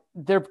fine.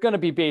 They're going to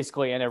be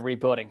basically in a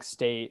rebuilding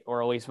state,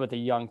 or at least with a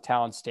young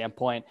talent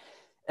standpoint.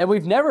 And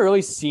we've never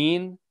really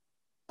seen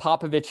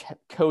Popovich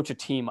coach a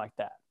team like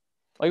that.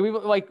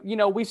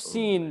 We've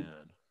seen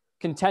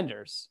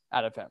contenders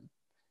out of him.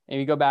 And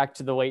you go back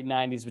to the late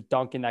 90s with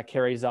Duncan, that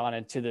carries on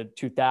into the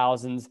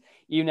 2000s,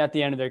 even at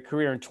the end of their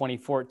career in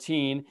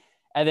 2014.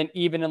 And then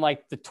even in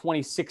like the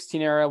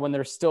 2016 era, when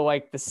they're still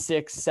like the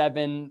 6,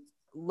 7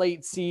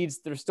 late seeds,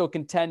 they're still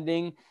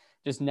contending,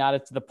 just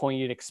not to the point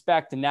you'd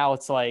expect. And now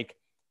it's like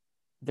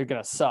they're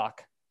going to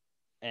suck.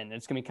 And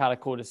it's going to be kind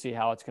of cool to see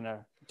how it's going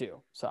to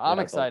do. So I'm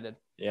excited.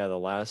 The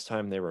last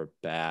time they were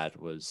bad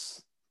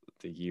was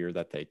the year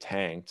that they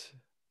tanked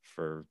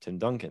for Tim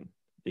Duncan,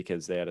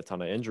 because they had a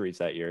ton of injuries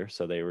that year.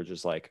 So they were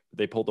just like,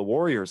 they pulled the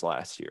Warriors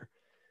last year.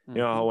 Mm-hmm.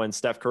 You know, when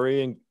Steph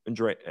Curry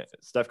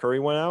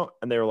went out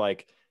and they were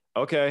like,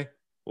 okay,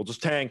 we'll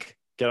just tank,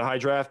 get a high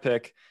draft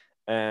pick.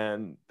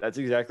 And that's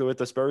exactly what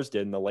the Spurs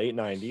did in the late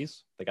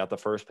 90s. They got the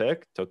first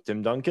pick, took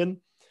Tim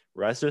Duncan.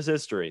 Rest is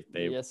history.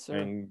 They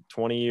in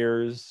 20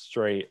 years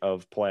straight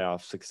of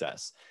playoff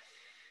success.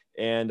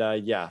 And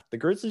the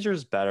Grizzlies are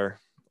just better.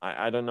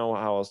 I don't know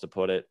how else to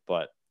put it,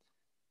 but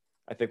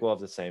I think we'll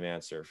have the same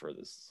answer for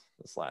this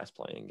last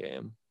playing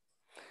game.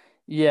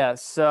 Yeah,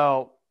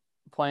 so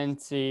playing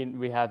scene,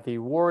 we have the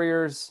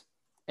Warriors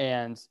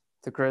and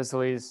the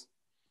Grizzlies.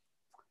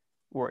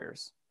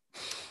 Warriors.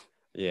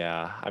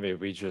 Yeah, I mean,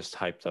 we just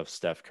hyped up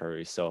Steph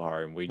Curry so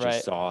hard, and we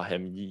just saw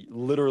him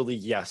literally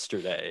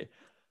yesterday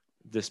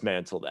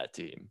dismantle that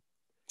team.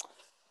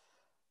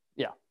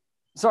 Yeah.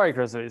 Sorry,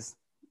 Grizzlies.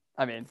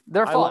 I mean,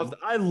 they're fun.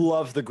 I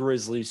love the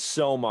Grizzlies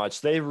so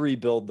much. They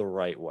rebuild the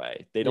right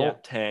way. They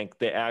don't tank.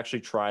 They actually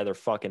try their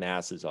fucking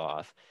asses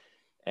off.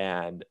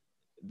 And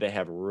they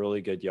have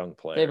really good young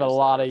players. They have a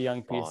lot of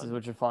young pieces,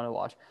 which are fun to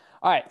watch.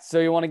 All right, so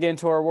you want to get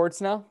into our awards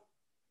now?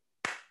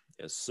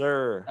 Yes,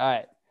 sir. All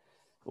right.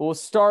 We'll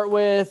start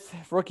with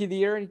Rookie of the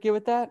Year. You good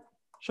with that?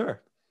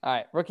 Sure. All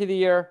right, Rookie of the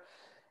Year.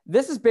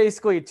 This is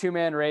basically a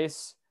two-man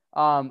race.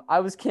 I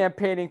was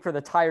campaigning for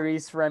the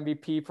Tyrese for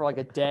MVP for like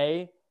a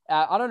day.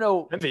 I don't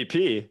know.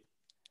 MVP?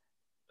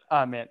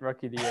 I meant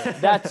Rookie of the Year.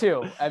 That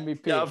too,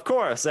 MVP. Yeah, of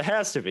course. It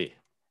has to be.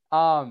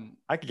 I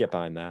could get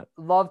behind that.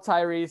 Love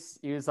Tyrese.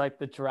 He was like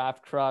the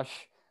draft crush.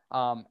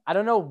 I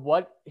don't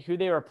know who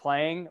they were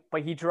playing,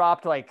 but he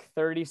dropped like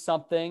 30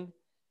 something.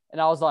 And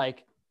I was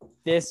like,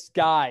 this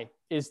guy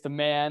is the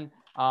man.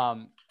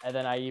 And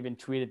then I even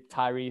tweeted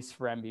Tyrese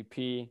for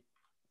MVP.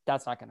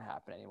 That's not going to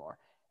happen anymore.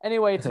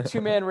 Anyway, it's a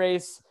two-man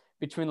race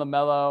between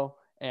LaMelo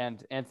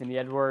and Anthony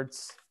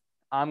Edwards.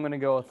 I'm going to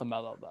go with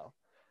LaMelo, though.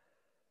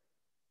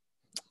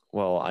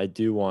 Well, I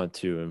do want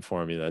to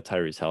inform you that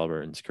Tyrese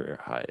Halliburton's career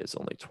high is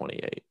only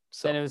 28.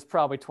 So. And it was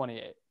probably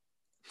 28.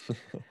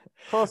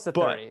 Close to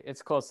 30.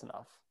 It's close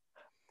enough.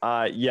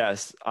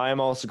 Yes, I'm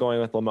also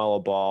going with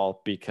LaMelo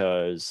Ball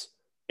because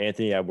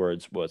Anthony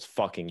Edwards was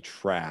fucking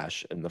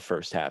trash in the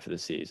first half of the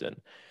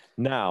season.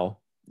 Now,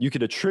 you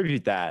could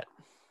attribute that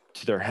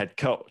to their head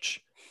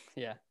coach.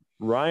 Yeah.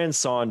 Ryan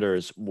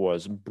Saunders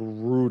was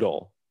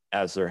brutal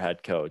as their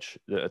head coach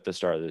at the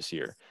start of this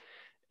year.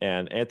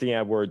 And Anthony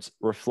Edwards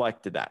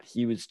reflected that.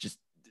 He was just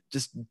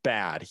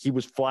bad. He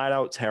was flat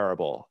out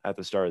terrible at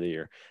the start of the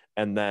year.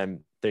 And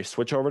then they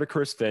switch over to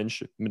Chris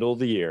Finch middle of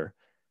the year,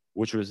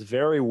 which was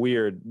very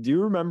weird. Do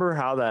you remember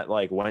how that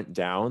went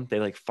down?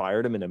 They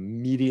fired him and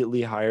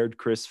immediately hired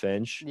Chris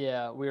Finch.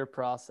 Yeah, weird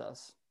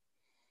process.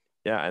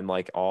 Yeah, and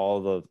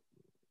all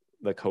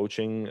the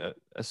coaching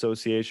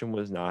association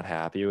was not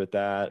happy with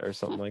that or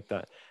something like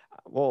that.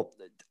 Well,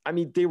 I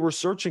mean, they were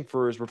searching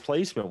for his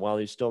replacement while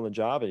he's still in the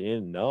job, and he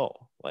didn't know.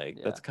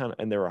 That's kind of,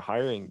 and they were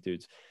hiring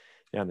dudes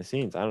behind the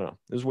scenes. I don't know.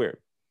 It was weird.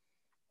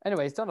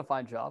 Anyway, he's done a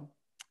fine job.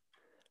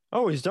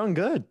 Oh, he's done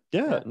good.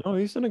 Yeah, no,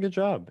 he's done a good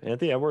job.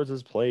 Anthony Edwards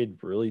has played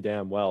really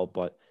damn well,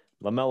 but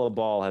LaMelo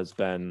Ball has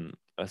been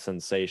a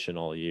sensation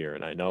all year.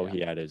 And I know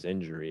he had his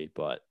injury,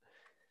 but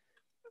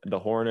the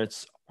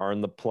Hornets are in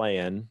the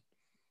play-in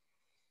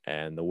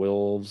and the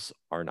Wolves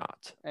are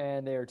not.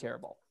 And they are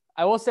terrible.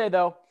 I will say,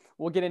 though,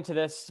 we'll get into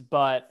this,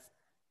 but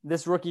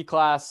this rookie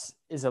class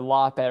is a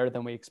lot better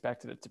than we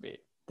expected it to be.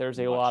 There's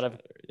a lot of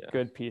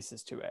good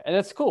pieces to it. And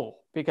it's cool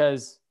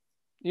because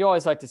you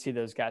always like to see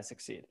those guys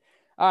succeed.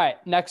 All right,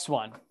 next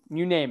one.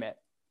 You name it.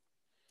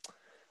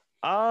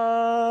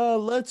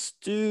 Let's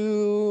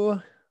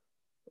do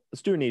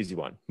an easy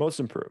one. Most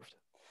improved.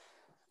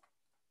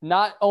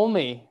 Not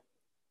only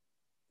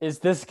is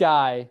this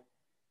guy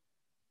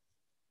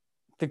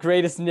the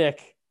greatest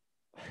Nick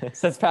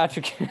since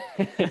Patrick.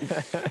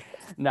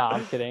 No,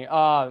 I'm kidding.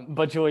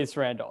 But Julius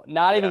Randle,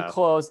 not even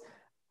close.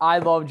 I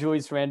love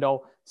Julius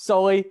Randle.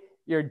 Sully,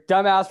 you're a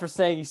dumbass for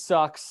saying he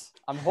sucks.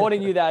 I'm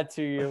holding you that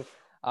to you.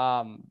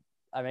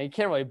 I mean, you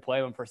can't really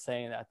blame him for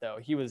saying that, though.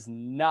 He was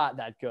not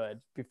that good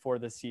before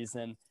the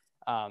season.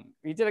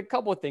 He did a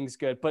couple of things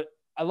good, but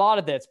a lot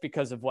of that's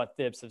because of what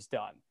Thibs has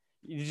done.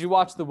 Did you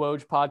watch the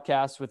Woj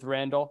podcast with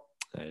Randle?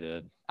 I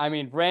did. I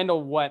mean,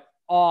 Randle went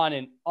on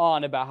and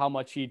on about how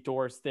much he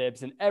adores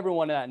Thibs, and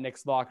everyone in that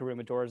Knicks locker room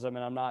adores him.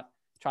 And I'm not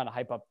trying to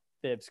hype up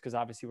Thibs because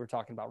obviously we're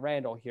talking about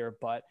Randle here,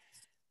 but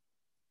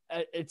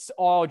it's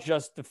all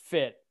just the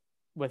fit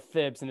with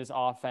Thibs and his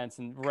offense,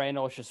 and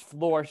Randle is just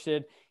flourished.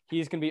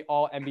 He's going to be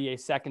all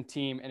NBA second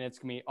team, and it's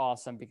going to be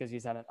awesome because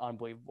he's had an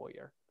unbelievable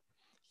year.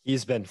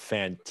 He's been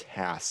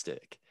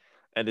fantastic.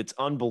 And it's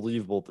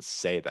unbelievable to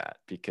say that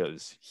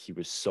because he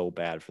was so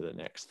bad for the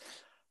Knicks.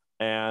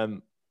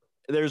 And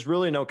there's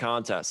really no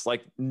contest.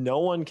 Like, no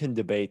one can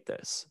debate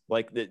this.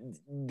 Like,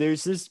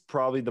 there's this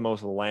probably the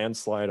most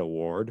landslide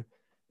award,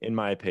 in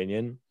my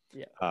opinion.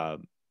 Yeah.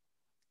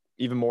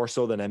 Even more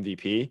so than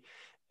MVP.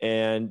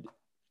 And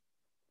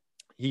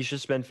he's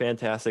just been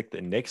fantastic. The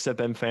Knicks have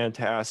been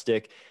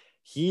fantastic.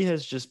 He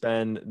has just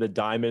been the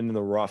diamond in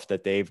the rough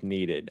that they've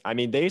needed. I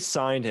mean, they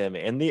signed him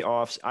in the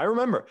offs. I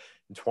remember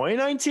in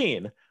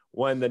 2019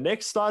 when the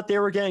Knicks thought they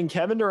were getting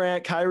Kevin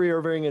Durant, Kyrie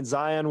Irving, and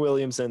Zion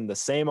Williamson the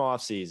same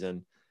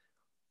offseason.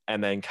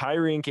 And then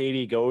Kyrie and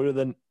KD go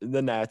to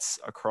the Nets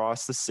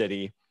across the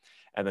city.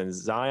 And then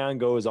Zion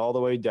goes all the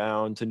way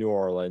down to New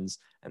Orleans.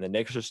 And the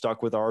Knicks are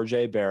stuck with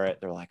RJ Barrett.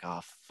 They're like,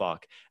 oh,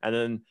 fuck. And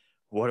then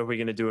what are we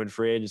going to do in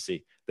free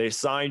agency? They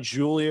signed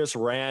Julius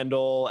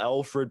Randle,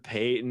 Elfrid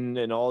Payton,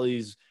 and all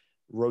these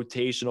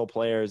rotational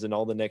players, and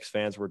all the Knicks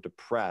fans were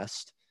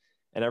depressed.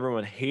 And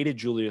everyone hated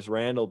Julius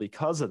Randle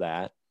because of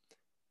that.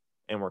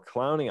 And we're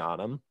clowning on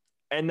him.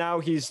 And now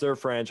he's their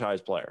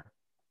franchise player.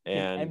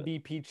 And an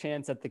MVP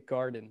chance at the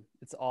Garden.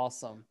 It's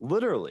awesome.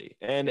 Literally.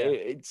 And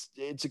it's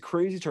a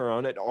crazy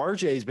turnaround. And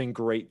RJ's been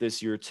great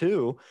this year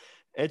too.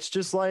 It's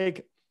just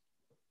like,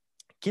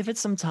 give it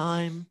some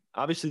time.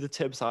 Obviously, the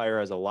Thibs hire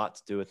has a lot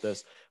to do with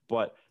this,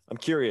 but I'm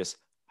curious,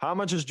 how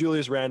much is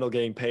Julius Randle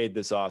getting paid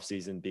this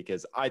offseason?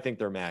 Because I think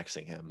they're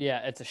maxing him. Yeah,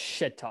 it's a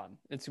shit ton.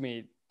 It's going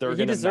to be – they're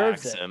going to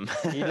max him.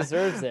 He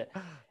deserves it.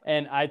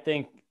 And I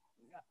think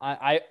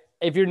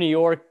if you're New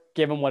York,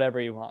 give him whatever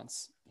he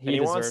wants. He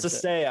wants to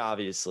stay,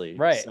 obviously.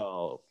 Right.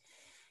 So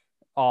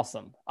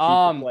awesome. Keep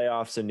the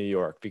playoffs in New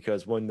York,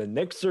 because when the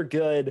Knicks are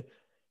good,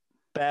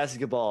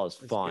 basketball is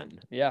fun.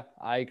 Yeah,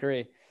 I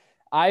agree.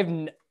 I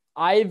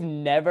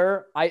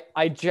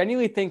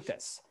genuinely think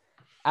this.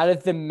 Out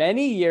of the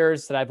many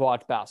years that I've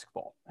watched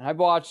basketball, and I've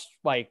watched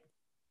like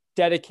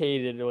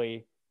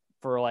dedicatedly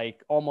for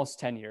like almost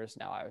 10 years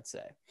now, I would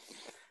say,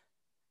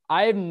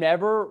 I have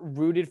never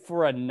rooted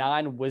for a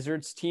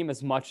non-Wizards team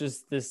as much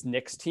as this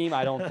Knicks team.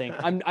 I don't think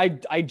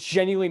I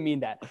genuinely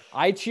mean that.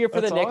 I cheer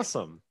for the Knicks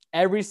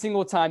every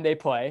single time they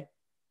play.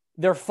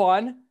 They're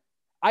fun.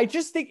 I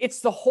just think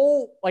it's the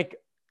whole like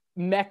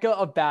mecca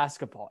of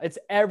basketball. It's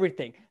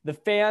everything. The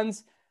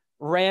fans,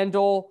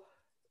 Randall,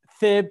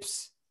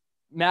 Thibs,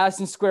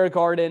 Madison Square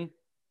Garden.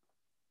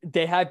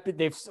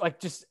 They've like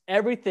just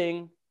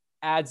everything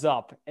adds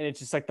up, and it's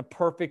just like the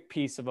perfect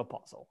piece of a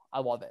puzzle. I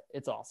love it.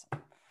 It's awesome.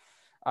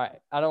 All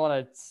right. I don't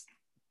want to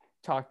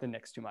talk the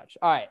Knicks too much.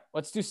 All right.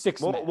 Let's do six.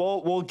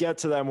 We'll get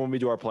to them when we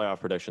do our playoff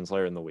predictions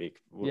later in the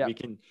week.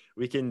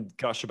 We can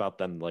gush about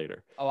them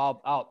later. Oh,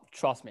 I'll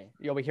trust me.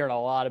 You'll be hearing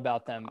a lot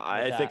about them.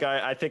 I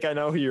think I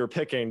know who you're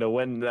picking to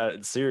win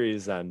that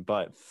series then,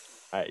 but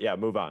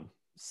move on.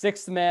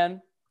 Sixth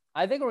man.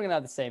 I think we're going to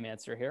have the same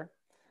answer here.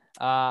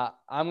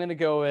 I'm going to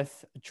go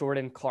with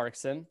Jordan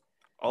Clarkson.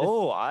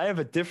 I have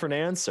a different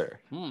answer.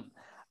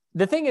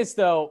 The thing is,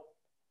 though,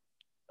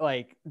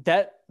 like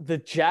that, the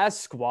Jazz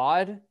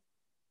squad,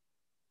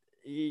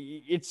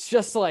 it's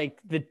just like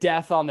the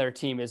depth on their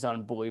team is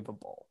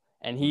unbelievable.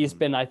 And he's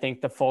been, I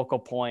think, the focal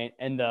point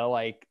and the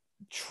like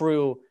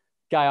true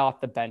guy off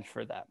the bench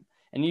for them.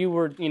 And you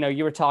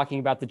were talking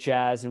about the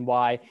Jazz and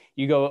why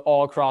you go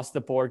all across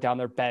the board down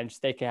their bench.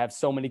 They can have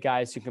so many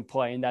guys who can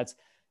play. And that's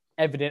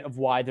evident of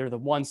why they're the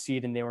 1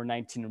 seed and they were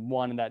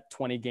 19-1 in that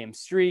 20-game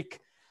streak.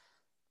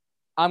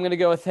 I'm going to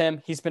go with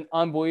him. He's been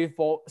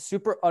unbelievable,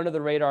 super under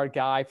the radar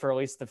guy for at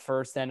least the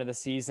first end of the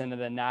season.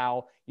 And then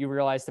now you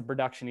realize the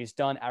production he's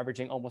done,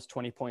 averaging almost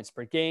 20 points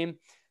per game,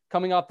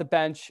 coming off the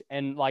bench.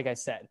 And like I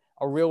said,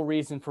 a real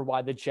reason for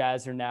why the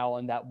Jazz are now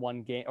in that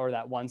one game or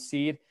that one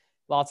seed.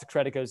 Lots of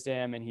credit goes to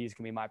him, and he's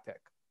going to be my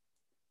pick.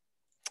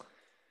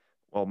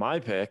 Well, my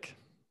pick,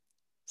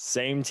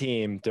 same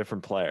team,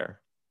 different player.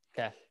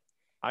 Okay.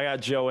 I got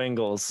Joe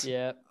Ingles.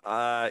 Yeah.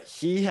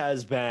 He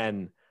has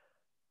been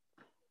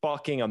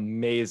fucking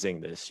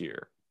amazing this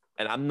year.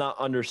 And I'm not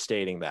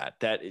understating that.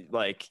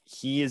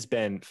 He has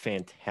been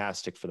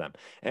fantastic for them.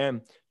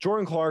 And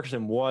Jordan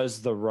Clarkson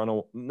was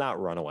the not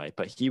runaway,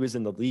 but he was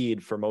in the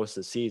lead for most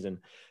of the season.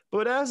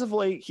 But as of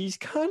late, he's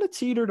kind of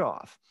teetered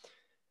off.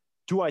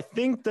 Do I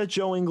think that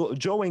Joe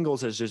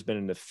Ingles has just been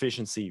an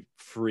efficiency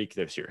freak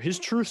this year? His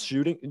true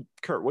shooting,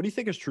 Kurt, what do you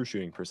think his true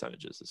shooting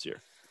percentage is this year?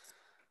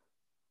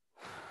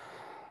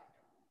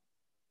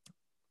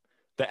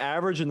 The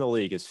average in the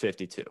league is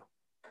 52.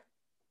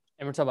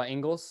 And we're talking about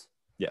Ingles?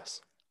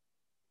 Yes.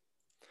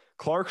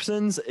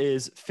 Clarkson's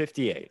is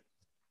 58.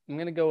 I'm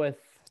going to go with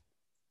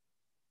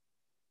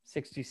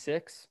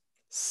 66.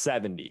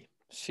 70.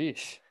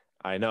 Sheesh.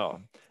 I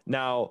know.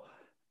 Now,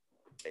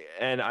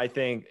 and I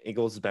think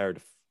Ingles is better.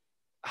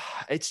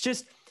 It's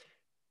just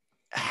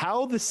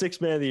how the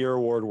Sixth Man of the Year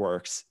award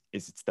works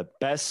is it's the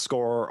best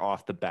scorer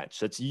off the bench.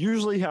 That's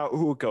usually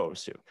who it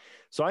goes to.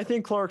 So I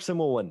think Clarkson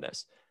will win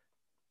this.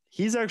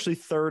 He's actually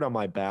third on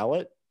my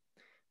ballot.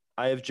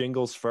 I have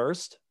Jingles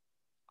first.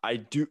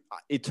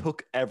 It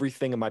took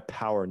everything in my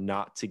power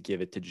not to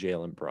give it to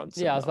Jalen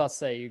Brunson. Yeah, I was about to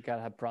say, you got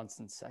to have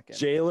Brunson second.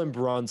 Jalen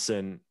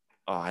Brunson.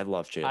 Oh, I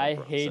love Jalen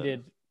Brunson. I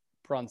hated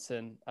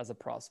Brunson as a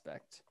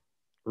prospect.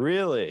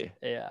 Really?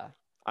 Yeah.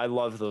 I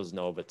love those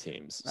Nova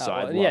teams.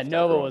 So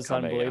Nova was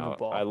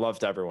unbelievable. I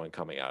loved everyone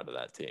coming out of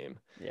that team.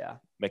 Yeah.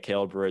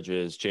 Mikal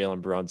Bridges,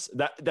 Jalen Brunson.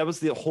 That was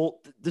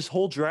this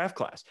whole draft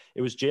class.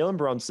 It was Jalen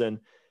Brunson,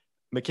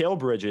 Mikal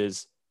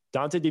Bridges,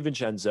 Dante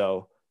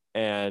DiVincenzo,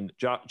 and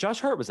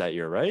Josh Hart was that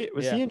year, right?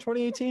 Was he in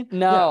 2018?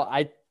 No,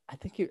 yeah.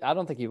 I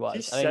don't think he was.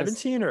 He's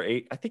 17 or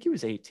 8. I think he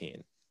was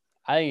 18.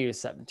 I think he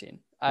was 17.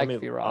 I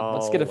could be wrong.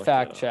 Let's get a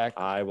fact check.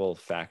 I will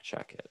fact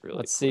check it really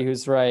Let's see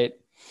who's right.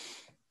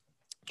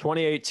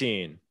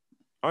 2018.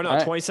 Oh, no, right.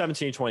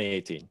 2017,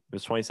 2018. It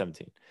was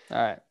 2017. All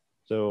right.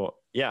 So,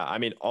 yeah, I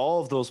mean,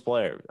 all of those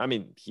players, I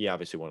mean, he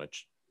obviously won a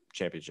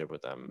championship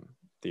with them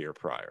the year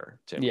prior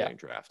to him getting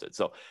drafted.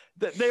 So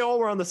they all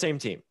were on the same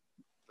team.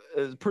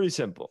 It's pretty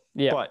simple.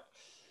 Yeah. But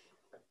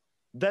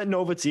that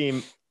Nova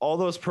team, all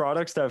those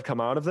products that have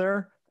come out of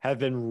there have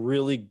been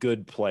really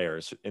good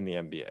players in the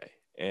NBA.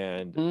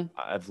 And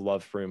I've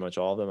loved pretty much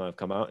all of them that have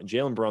come out. And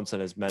Jalen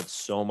Brunson has meant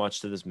so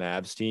much to this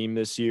Mavs team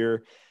this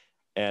year.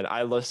 And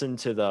I listened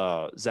to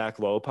the Zach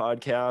Lowe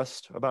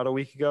podcast about a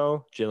week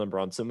ago. Jalen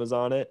Brunson was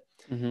on it.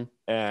 Mm-hmm.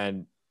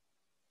 And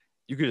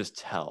you could just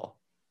tell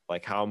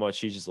like how much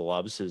he just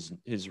loves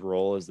his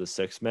role as the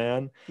sixth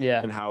man.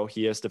 Yeah. And how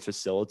he has to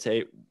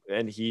facilitate.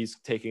 And he's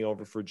taking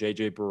over for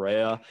JJ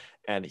Barea.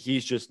 And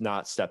he's just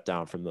not stepped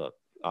down from the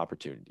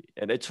opportunity.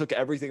 And it took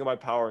everything in my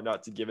power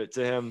not to give it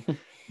to him.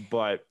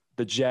 But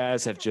the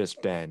Jazz have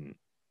just been,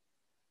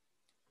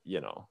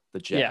 the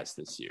Jazz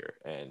this year.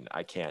 And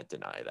I can't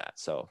deny that.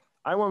 So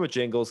I went with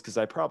Jingles because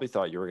I probably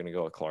thought you were going to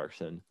go with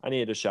Clarkson. I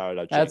needed to shout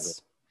out Jingles.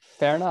 That's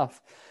fair enough.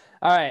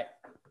 All right.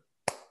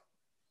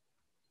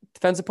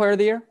 Defensive Player of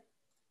the Year?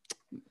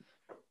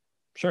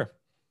 Sure.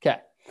 Okay.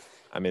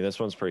 I mean, this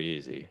one's pretty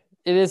easy.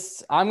 It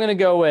is. I'm going to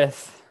go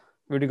with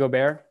Rudy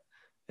Gobert.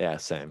 Yeah,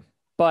 same.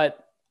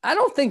 But I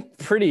don't think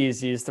pretty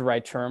easy is the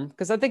right term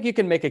because I think you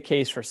can make a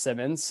case for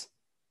Simmons.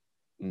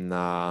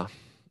 Nah.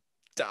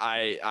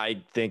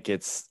 I think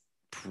it's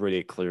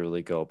pretty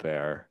clearly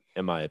Gobert.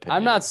 In my opinion.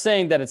 I'm not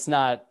saying that it's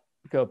not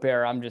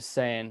Gobert. I'm just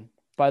saying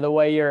by the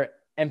way you're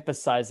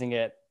emphasizing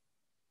it,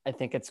 I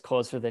think it's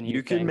closer than you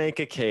think. You can make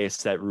a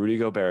case that Rudy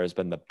Gobert has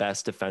been the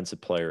best defensive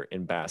player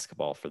in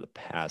basketball for the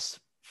past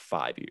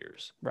 5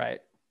 years. Right.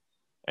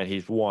 And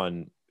he's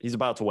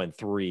about to win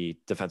 3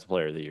 Defensive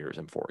Player of the Years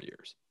in 4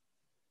 years.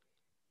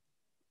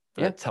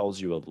 That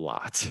tells you a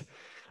lot.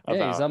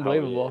 Yeah, he's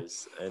unbelievable. He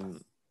is.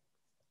 And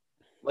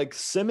like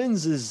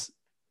Simmons is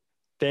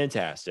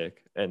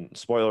fantastic. And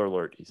spoiler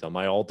alert, he's on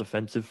my all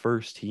defensive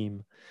first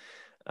team.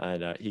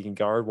 And he can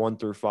guard 1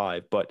 through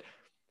 5. But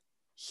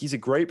he's a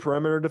great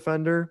perimeter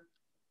defender.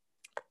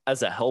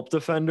 As a help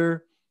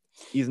defender,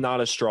 he's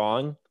not as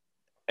strong.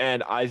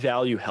 And I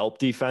value help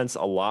defense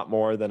a lot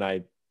more than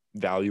I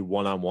value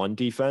one-on-one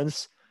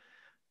defense.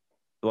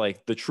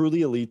 Like the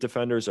truly elite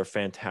defenders are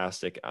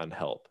fantastic on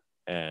help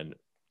and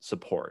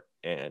support.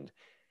 And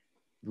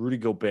Rudy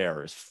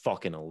Gobert is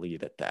fucking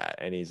elite at that.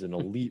 And he's an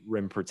elite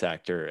rim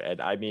protector.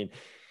 And I mean,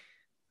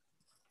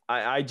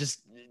 I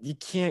just, you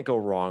can't go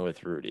wrong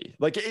with Rudy.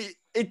 Like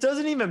it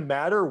doesn't even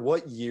matter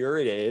what year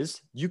it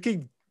is. You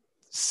could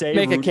say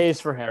make a case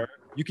for him.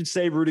 You can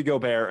say Rudy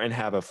Gobert and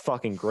have a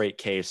fucking great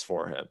case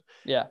for him.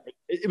 Yeah.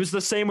 It was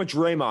the same with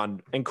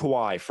Draymond and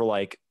Kawhi for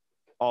like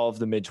all of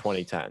the mid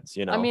 2010s,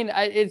 you know? I mean,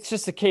 it's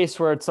just a case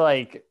where it's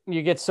like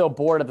you get so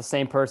bored of the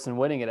same person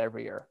winning it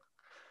every year.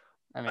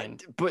 I mean,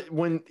 but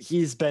when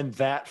he's been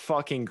that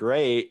fucking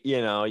great,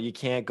 you know, you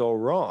can't go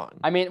wrong.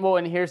 I mean, well,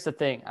 and here's the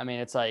thing. I mean,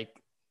 it's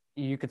like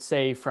you could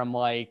say from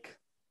like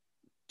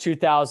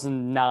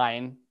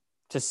 2009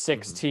 to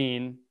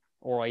 16,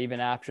 or even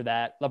after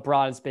that,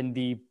 LeBron has been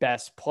the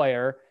best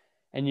player.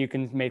 And you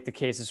can make the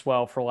case as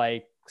well for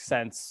like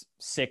since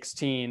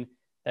 16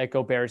 that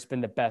Gobert's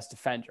been the best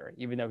defender,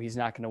 even though he's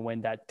not going to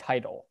win that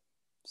title.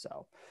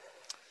 So,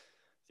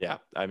 yeah,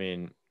 I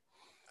mean,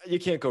 you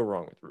can't go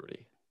wrong with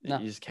Rudy. No.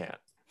 You just can't.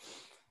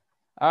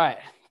 All right.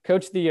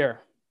 Coach of the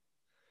year.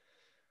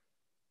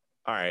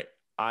 All right.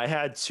 I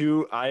had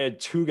two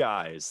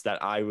guys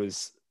that I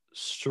was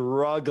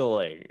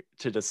struggling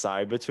to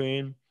decide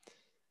between,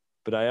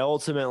 but I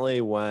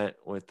ultimately went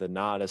with the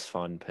not as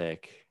fun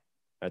pick.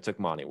 I took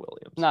Monty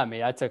Williams. Not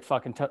me. I took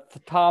fucking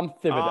Tom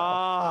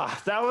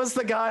Thibodeau. That was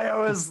the guy I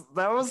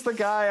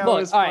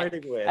was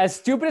fighting with. As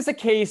stupid as a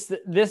case,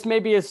 this may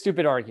be a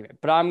stupid argument,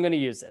 but I'm going to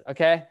use it.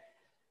 Okay.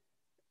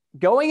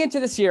 Going into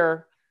this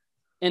year,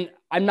 and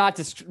I'm not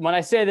just, when I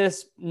say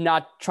this,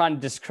 not trying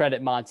to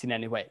discredit Monty in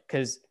any way,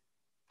 because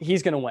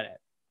he's going to win it.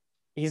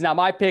 He's not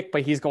my pick,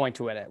 but he's going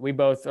to win it. We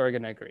both are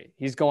going to agree.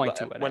 He's going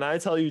to win it. When I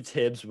tell you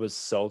Tibbs was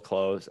so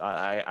close,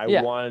 I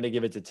wanted to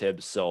give it to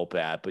Tibbs so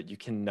bad, but you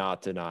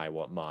cannot deny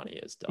what Monty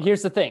has done.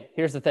 Here's the thing.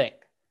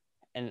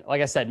 And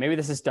like I said, maybe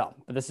this is dumb,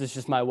 but this is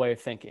just my way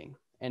of thinking.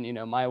 And, you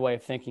know, my way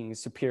of thinking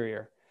is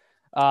superior.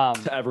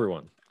 To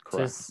everyone.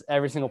 Correct. To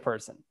every single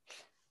person.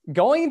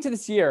 Going into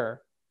this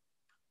year,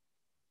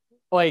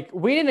 like,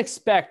 we didn't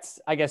expect,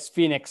 I guess,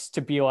 Phoenix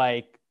to be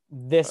like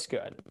this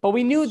good, but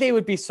we knew they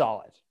would be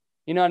solid.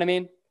 You know what I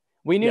mean?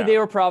 We knew they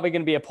were probably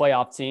going to be a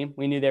playoff team.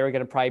 We knew they were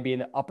going to probably be in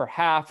the upper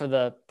half of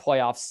the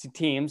playoff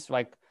teams,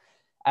 like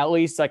at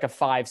least like a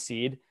 5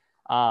 seed.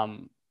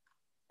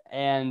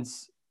 And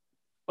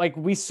like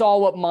we saw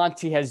what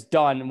Monty has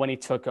done when he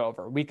took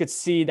over. We could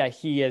see that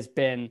he has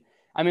been,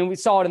 I mean, we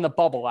saw it in the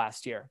bubble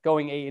last year,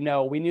 going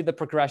 8-0. We knew the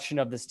progression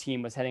of this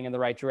team was heading in the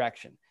right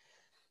direction.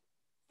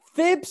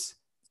 Thibs,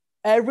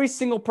 every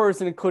single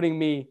person, including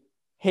me,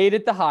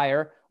 hated the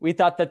hire. We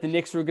thought that the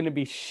Knicks were going to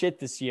be shit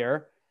this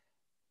year.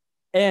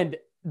 And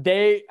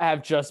they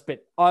have just been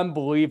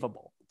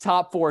unbelievable.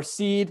 Top 4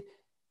 seed.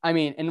 I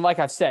mean, and like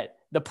I've said,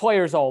 the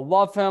players all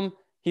love him.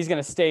 He's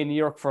going to stay in New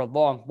York for a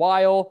long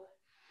while.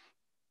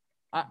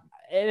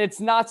 And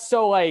it's not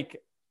so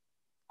like,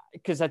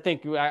 because I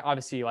think,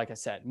 obviously, like I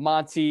said,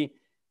 Monty,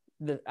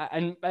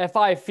 and if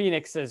I have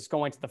Phoenix as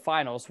going to the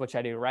finals, which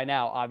I do right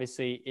now,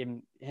 obviously,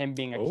 in him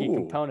being a key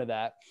component of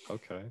that.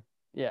 Okay.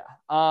 Yeah.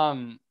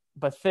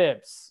 But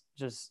Thibs,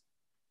 just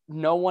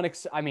no one,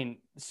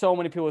 so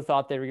many people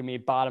thought they were going to be a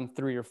bottom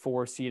 3 or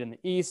 4 seed in the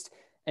East.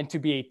 And to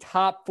be a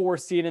top 4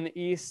 seed in the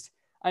East,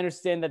 I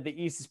understand that the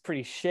East is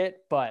pretty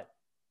shit, but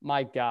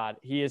my God,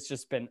 he has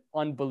just been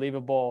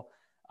unbelievable.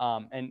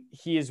 And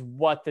he is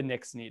what the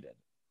Knicks needed.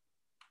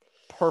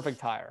 Perfect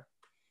hire.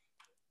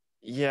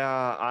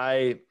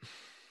 Yeah,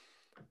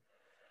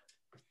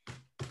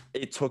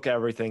 it took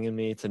everything in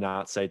me to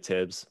not say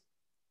Tibbs,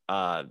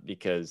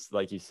 because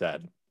like you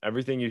said,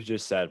 everything you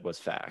just said was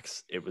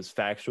facts. It was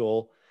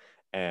factual,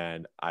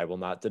 and I will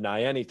not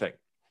deny anything.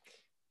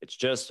 It's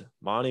just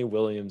Monty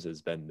Williams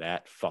has been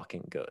that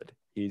fucking good.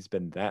 He's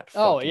been that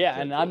fucking good.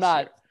 And I'm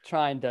not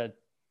trying to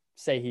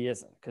say he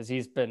isn't, because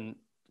he's been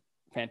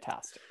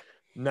fantastic.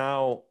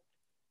 Now,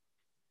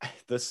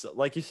 this,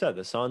 like you said,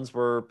 the Suns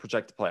were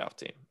projected playoff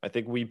team. I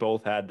think we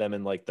both had them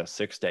in like the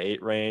 6 to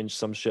 8 range,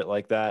 some shit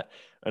like that,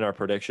 in our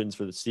predictions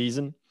for the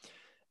season.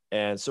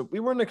 And so we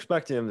weren't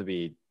expecting them to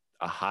be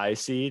a high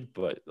seed,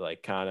 but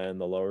like kind of in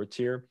the lower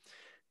tier.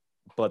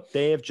 But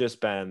they have just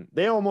been,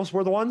 they almost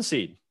were the 1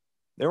 seed.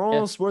 They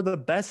almost were the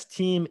best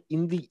team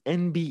in the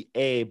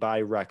NBA by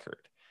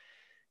record.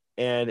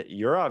 And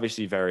you're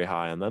obviously very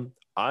high on them.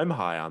 I'm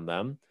high on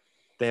them.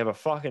 They have a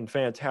fucking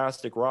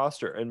fantastic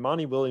roster. And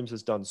Monty Williams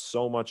has done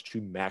so much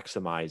to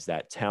maximize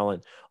that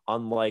talent,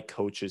 unlike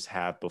coaches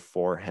have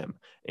before him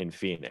in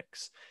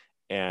Phoenix.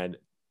 And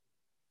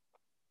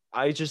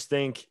I just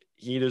think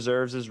he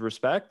deserves his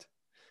respect.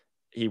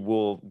 He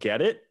will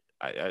get it.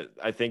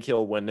 I think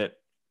he'll win it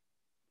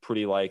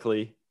pretty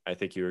likely. I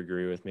think you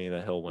agree with me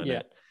that he'll win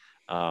it.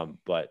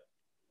 But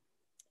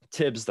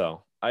Tibbs,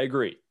 though, I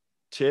agree.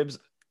 Tibbs,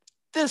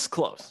 this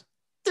close.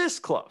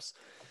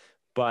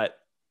 But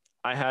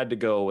I had to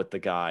go with the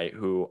guy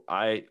who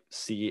I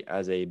see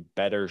as a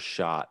better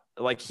shot.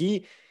 Like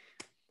he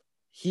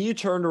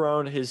turned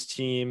around his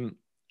team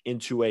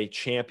into a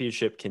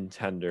championship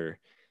contender.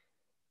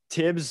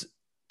 Tibbs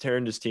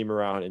turned his team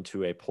around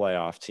into a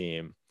playoff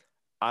team.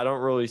 I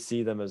don't really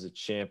see them as a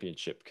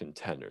championship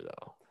contender,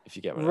 though, if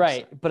you get what I'm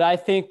saying. Right. But I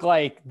think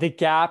like the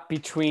gap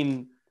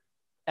between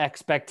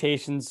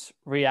expectations,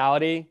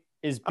 reality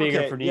is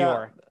bigger for New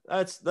York.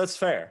 That's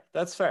fair.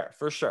 That's fair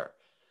for sure.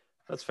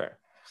 That's fair.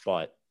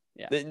 But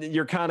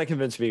you're kind of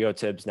convinced me to go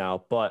Tibbs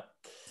now, but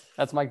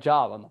that's my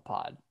job on the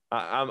pod.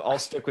 I'll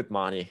stick with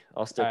Monty.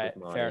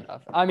 Fair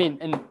enough. I mean,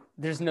 and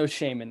there's no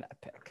shame in that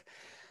pick.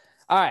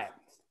 All right.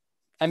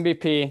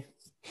 MVP.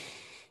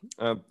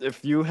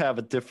 If you have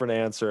a different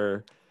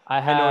answer, I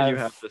know you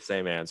have the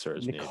same answer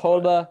as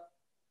Nikola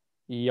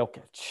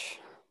Jokic.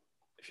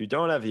 If you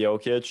don't have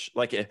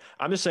Jokic,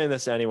 I'm just saying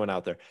this to anyone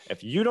out there.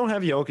 If you don't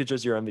have Jokic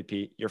as your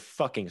MVP, you're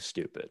fucking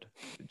stupid.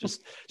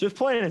 Just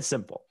plain and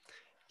simple.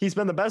 He's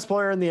been the best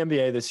player in the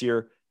NBA this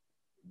year.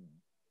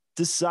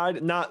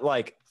 Not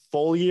like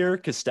full year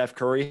because Steph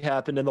Curry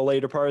happened in the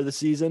later part of the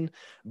season,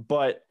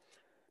 but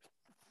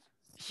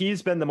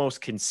he's been the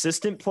most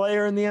consistent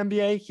player in the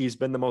NBA. He's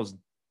been the most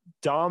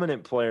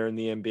dominant player in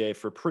the NBA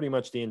for pretty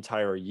much the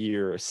entire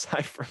year,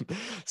 aside from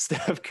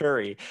Steph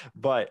Curry.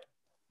 But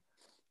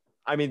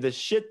I mean, the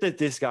shit that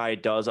this guy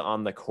does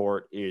on the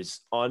court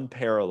is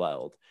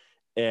unparalleled.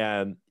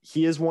 And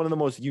he is one of the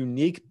most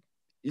unique,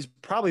 he's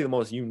probably the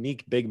most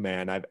unique big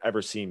man I've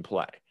ever seen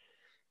play.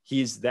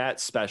 He's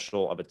that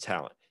special of a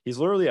talent. He's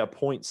literally a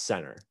point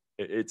center.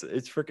 It's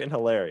freaking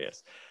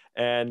hilarious.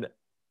 And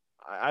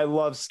I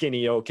love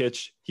skinny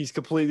Jokic. He's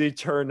completely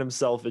turned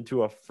himself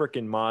into a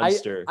freaking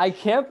monster.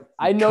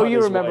 I know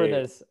you remember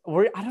this.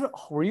 Were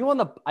you on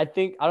the, I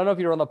don't know if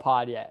you were on the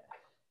pod yet.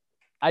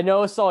 I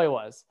know Sully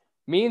was.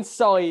 Me and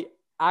Sully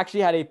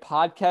actually had a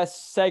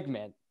podcast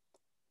segment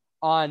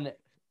on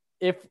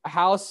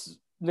how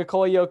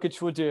Nikola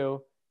Jokic would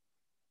do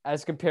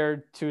as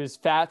compared to his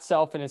fat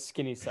self and his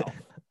skinny self.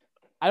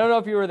 I don't know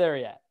if you were there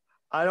yet.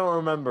 I don't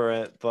remember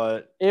it,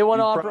 but it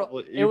went on.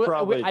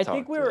 I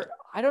think we were.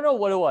 I don't know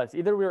what it was.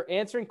 Either we were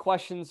answering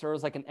questions or it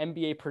was like an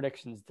NBA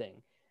predictions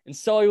thing. And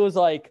Sully was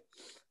like,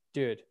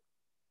 "Dude,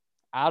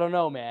 I don't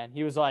know, man."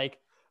 He was like,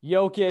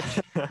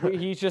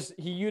 "Jokic,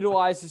 he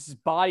utilizes his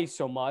body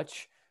so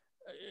much.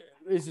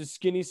 Is his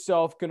skinny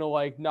self gonna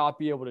like not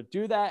be able to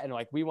do that?" And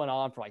like we went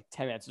on for like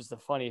 10 minutes. It was the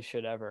funniest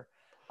shit ever.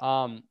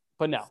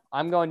 But no,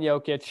 I'm going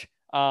Jokic.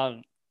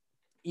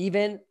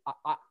 Even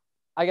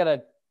I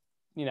gotta,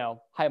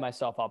 hype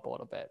myself up a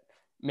little bit.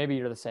 Maybe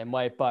you're the same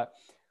way, but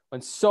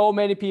when so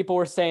many people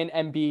were saying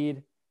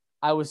Embiid,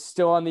 I was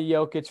still on the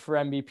Jokic for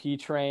MVP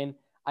train.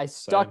 I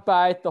stuck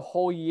by it the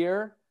whole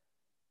year.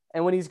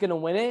 And when he's going to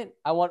win it,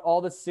 I want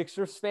all the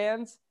Sixers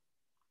fans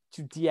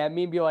to DM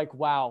me and be like,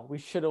 wow, we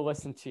should have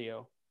listened to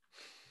you.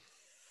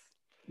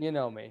 You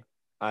know me.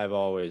 I've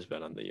always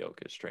been on the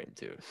Jokic train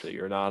too. So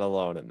you're not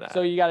alone in that.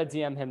 So you got to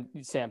DM him,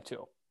 Sam,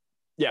 too.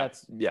 Yeah,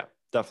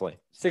 definitely.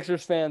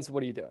 Sixers fans,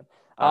 what are you doing?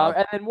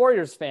 And then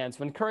Warriors fans,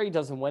 when Curry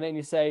doesn't win it and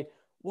you say,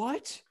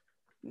 what?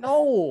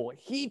 No,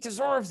 he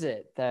deserves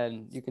it.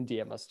 Then you can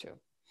DM us too.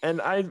 And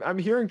I'm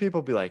hearing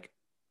people be like,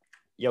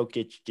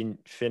 Jokic didn't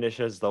finish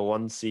as the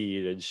 1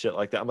 seed and shit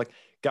like that. I'm like,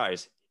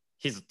 guys,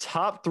 he's a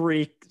top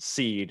 3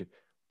 seed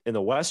in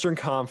the Western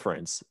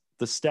Conference,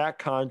 the Stack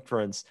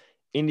Conference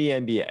in the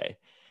NBA.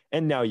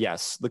 And now,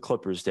 yes, the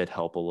Clippers did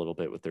help a little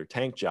bit with their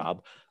tank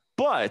job,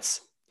 but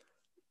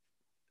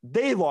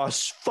they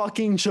lost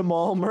fucking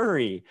Jamal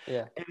Murray.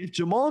 Yeah. And if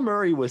Jamal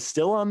Murray was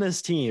still on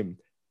this team,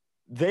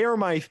 they are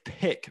my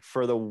pick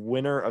for the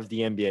winner of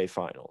the NBA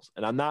Finals.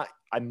 And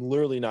I'm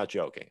literally not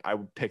joking. I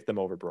would pick them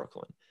over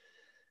Brooklyn.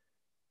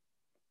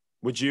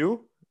 Would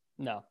you?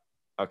 No.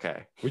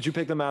 Okay. Would you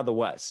pick them out of the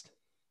West?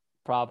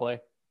 Probably.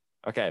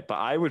 Okay, but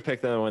I would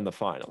pick them to win the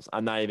finals.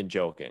 I'm not even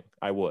joking.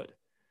 I would.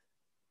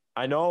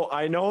 I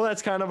know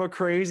that's kind of a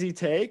crazy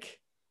take,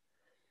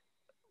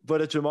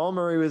 but if Jamal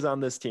Murray was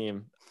on this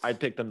team, I'd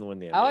pick them to win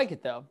the NBA. I like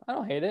it, though. I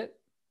don't hate it.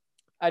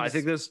 I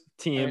think this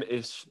team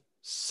is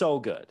so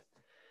good.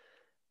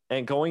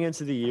 And going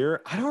into the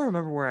year, I don't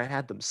remember where I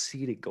had them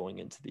seated going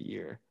into the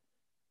year.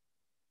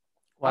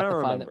 We'll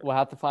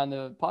have to find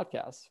the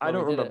podcast. I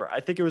don't remember.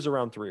 I think it was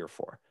around 3 or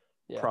 4.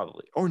 Yeah.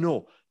 Probably. Oh,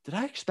 no. Did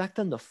I expect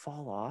them to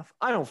fall off?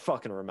 I don't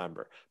fucking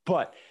remember.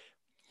 But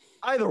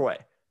either way,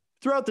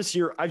 throughout this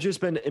year, I've just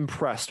been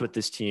impressed with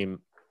this team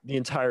the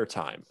entire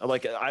time.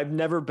 Like, I've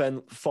never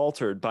been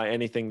faltered by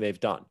anything they've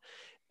done.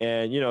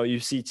 And, you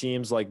see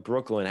teams like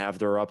Brooklyn have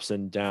their ups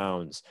and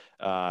downs.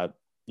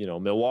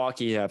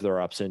 Milwaukee have their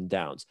ups and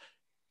downs.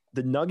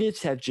 The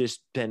Nuggets have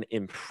just been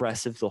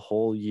impressive the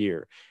whole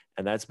year.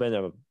 And that's been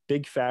a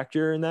big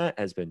factor in that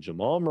has been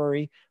Jamal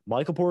Murray,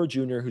 Michael Porter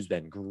Jr., who's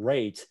been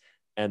great,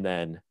 and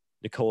then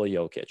Nikola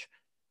Jokic.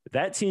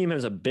 That team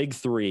has a big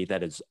 3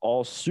 that is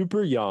all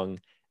super young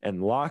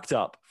and locked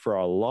up for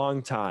a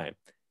long time.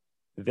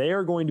 They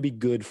are going to be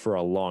good for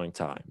a long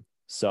time.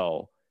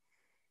 So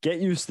get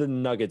used to the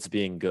Nuggets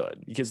being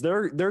good because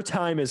their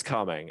time is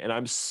coming. And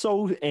I'm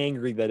so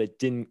angry that it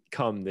didn't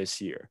come this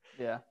year.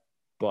 Yeah.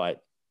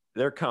 But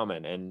they're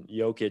coming, and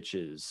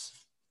Jokic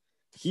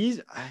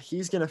he's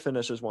going to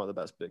finish as one of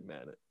the best big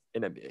men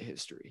in NBA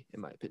history,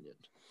 in my opinion.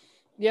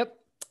 Yep.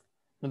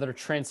 Another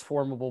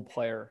transformable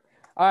player.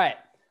 All right.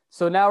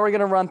 So now we're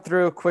going to run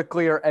through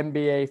quickly our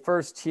NBA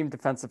first team,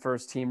 defensive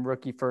first team,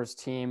 rookie first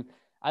team.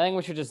 I think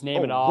we should just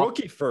name it all.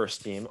 Rookie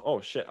first team.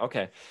 Oh shit.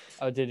 Okay.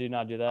 Oh, did you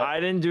not do that? I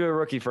didn't do a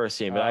rookie first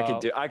team, but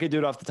I could do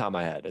it off the top of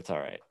my head. It's all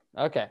right.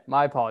 Okay.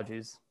 My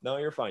apologies. No,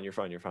 you're fine. You're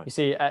fine.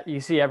 You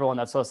see everyone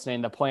that's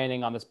listening, the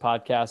planning on this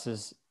podcast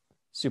is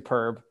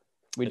superb.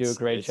 We do a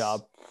great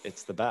job.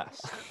 It's the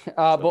best.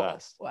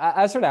 But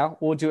as for now,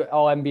 we'll do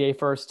all NBA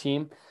first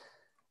team.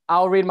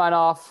 I'll read mine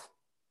off.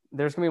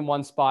 There's going to be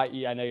one spot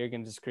I know you're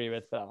going to disagree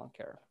with, but I don't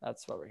care.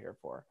 That's what we're here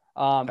for.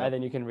 And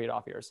then you can read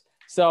off yours.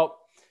 So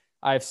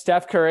I have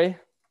Steph Curry.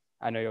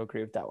 I know you'll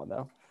agree with that one,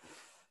 though.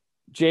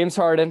 James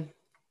Harden.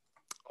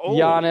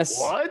 Giannis.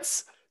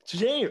 What?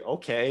 James.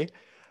 Okay.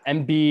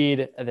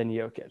 Embiid, and then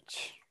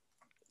Jokic.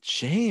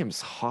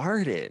 James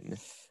Harden.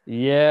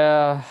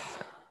 Yeah.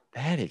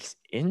 That is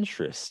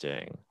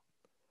interesting.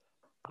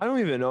 I don't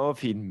even know if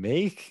he'd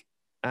make.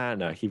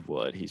 No, he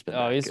would. He's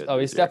been. He's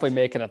definitely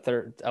making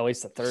at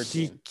least a third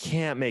team. He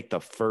can't make the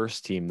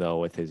first team though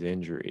with his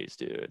injuries,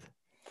 dude.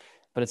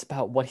 But it's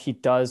about what he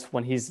does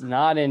when he's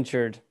not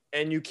injured.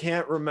 And you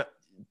can't remember.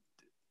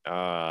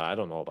 I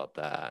don't know about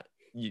that.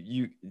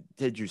 You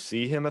did you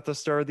see him at the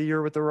start of the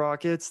year with the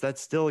Rockets? That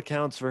still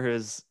accounts for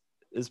his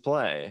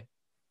play.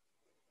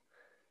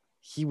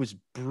 He was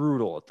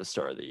brutal at the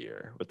start of the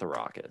year with the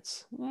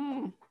Rockets.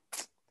 Don't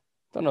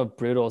know if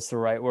brutal is the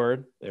right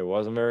word. It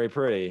wasn't very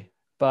pretty.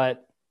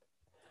 But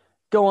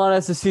go on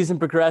as the season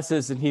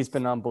progresses, and he's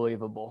been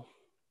unbelievable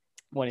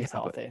when he's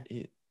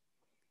healthy.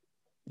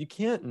 You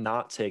can't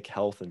not take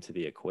health into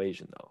the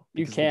equation, though.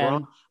 You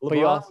can.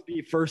 LeBron would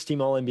be first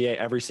team All-NBA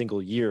every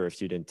single year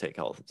if you didn't take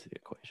health into the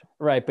equation.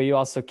 Right, but you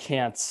also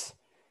can't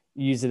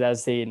use it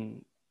as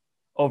an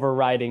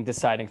overriding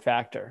deciding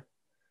factor.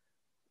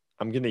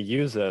 I'm going to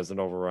use it as an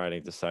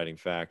overriding deciding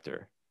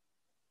factor.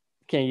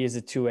 Can't use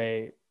it to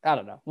I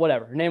don't know,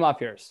 whatever. Name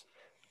off yours.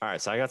 All right,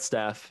 so I got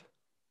Steph.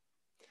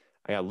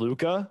 I got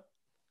Luka.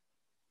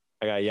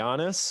 I got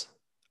Giannis.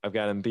 I've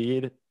got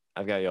Embiid.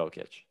 I've got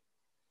Jokic.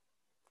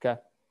 Okay.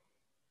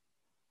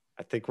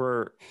 I think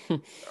are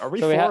we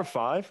so 4 or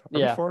 5? Are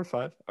we 4 or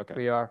 5? Okay.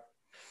 We are.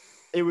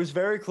 It was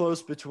very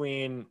close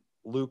between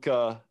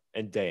Luka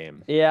and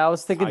Dame. Yeah, I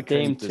was thinking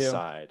Dame too.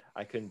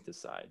 I couldn't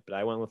decide, but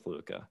I went with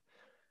Luka.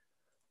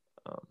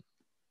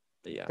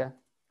 Yeah. Okay.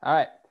 All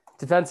right.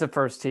 Defensive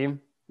first team.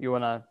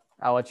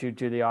 I'll let you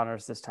do the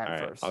honors this time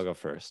first. I'll go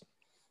first.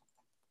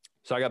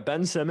 So I got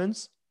Ben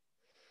Simmons,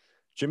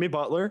 Jimmy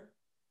Butler,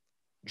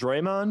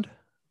 Draymond,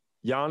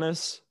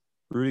 Giannis,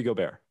 Rudy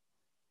Gobert.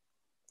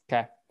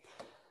 Okay.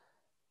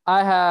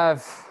 I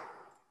have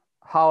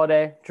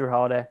Drew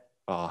Holiday,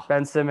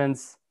 Ben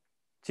Simmons,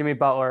 Jimmy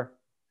Butler,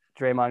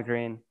 Draymond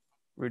Green,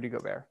 Rudy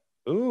Gobert.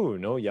 Ooh,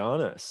 no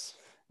Giannis.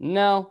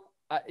 No,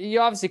 you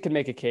obviously could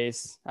make a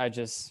case. I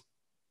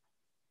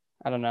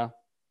don't know.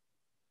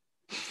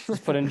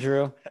 Just put in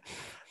Drew.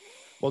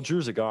 Well,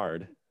 Drew's a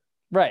guard.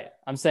 Right.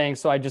 I'm saying,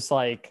 so I just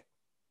kind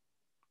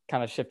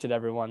of shifted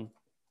everyone,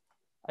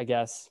 I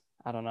guess.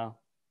 I don't know.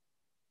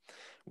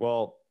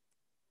 Well,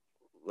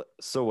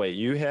 so wait,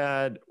 we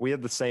had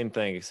the same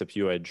thing except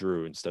you had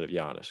Drew instead of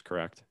Giannis,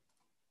 correct?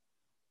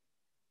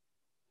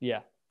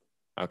 Yeah.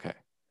 Okay.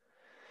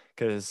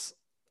 Because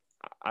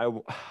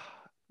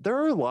there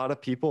are a lot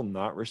of people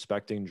not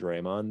respecting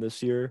Draymond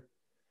this year,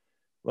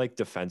 like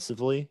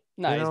defensively.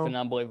 No, he's been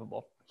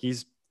unbelievable.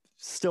 He's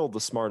still the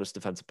smartest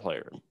defensive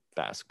player in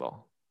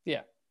basketball.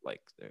 Yeah.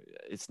 Like,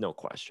 it's no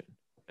question.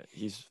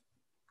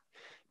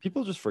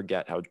 People just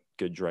forget how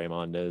good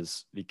Draymond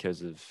is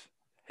because of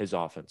his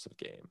offensive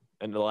game.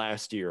 And the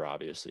last year,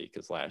 obviously,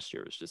 because last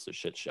year was just a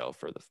shit show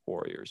for the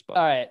Warriors. But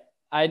all right.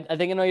 I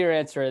think I know your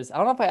answer is. I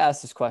don't know if I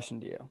asked this question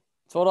to you.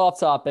 It's a little off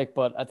topic,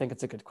 but I think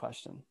it's a good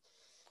question.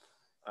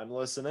 I'm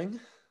listening.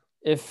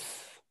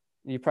 If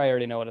you probably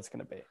already know what it's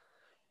going to be.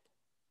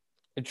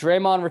 If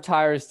Draymond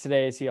retires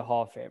today, is he a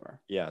Hall of Famer?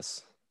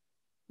 Yes.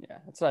 Yeah,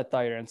 that's what I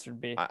thought your answer would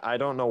be. I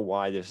don't know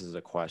why this is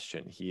a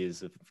question. He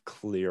is a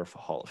clear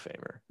Hall of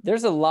Famer.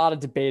 There's a lot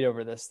of debate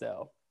over this,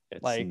 though.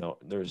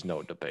 There's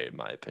no debate, in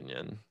my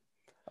opinion.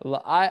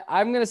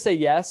 I'm going to say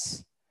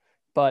yes,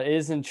 but it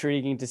is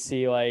intriguing to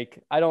see. I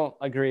don't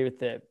agree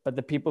with it, but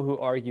the people who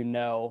argue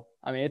no,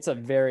 I mean, it's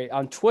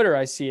on Twitter,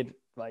 I see it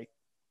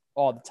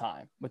all the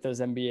time with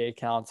those NBA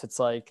accounts. It's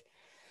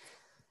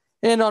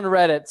and on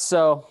Reddit.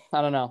 So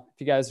I don't know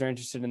if you guys are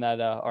interested in that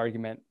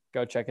argument,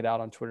 go check it out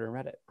on Twitter and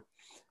Reddit.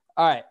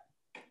 All right.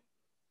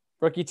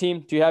 Rookie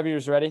team. Do you have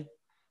yours ready?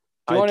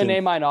 Do you want to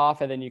name mine off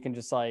and then you can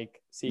just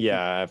see?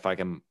 Yeah, if I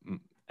can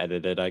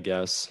edit it, I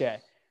guess. Okay.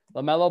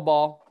 LaMelo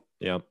Ball.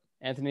 Yep.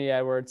 Anthony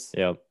Edwards.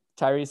 Yep.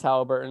 Tyrese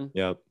Halliburton.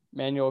 Yep.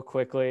 Manuel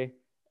Quickley.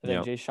 And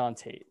then Jayshawn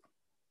Tate.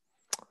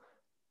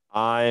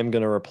 I am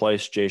going to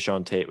replace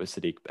Jayshawn Tate with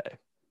Saddiq Bey.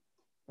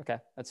 Okay.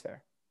 That's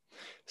fair.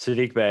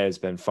 Saddiq Bey has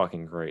been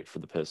fucking great for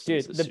the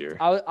Pistons this year.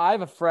 I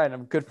have a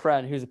good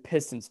friend who's a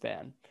Pistons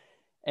fan.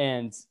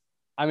 And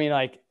I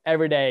mean,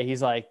 every day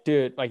he's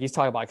dude, he's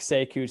talking about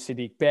Sekou,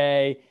 Saddiq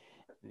Bey.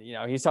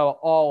 He's talking about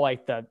all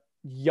the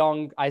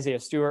young Isaiah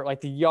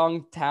Stewart, the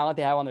young talent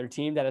they have on their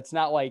team, that it's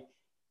not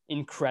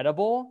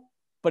incredible,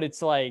 but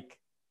it's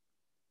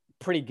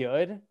pretty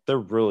good. They're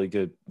really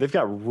good. They've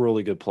got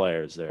really good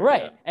players there.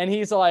 Right. Yeah. And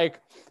he's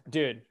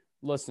dude,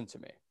 listen to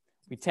me.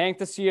 We tanked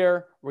this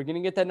year. We're going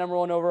to get that number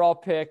 1 overall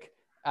pick.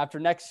 After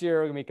next year,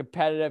 we're going to be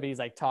competitive. He's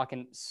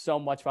talking so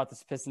much about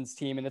this Pistons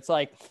team. And it's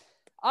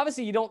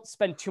obviously you don't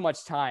spend too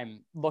much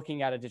time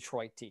looking at a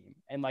Detroit team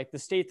and like the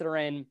state they're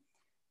in,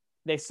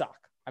 they suck.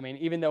 I mean,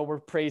 even though we're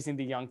praising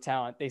the young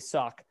talent, they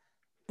suck.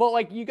 But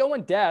like you go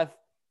in depth,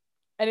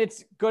 and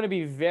it's going to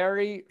be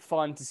very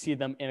fun to see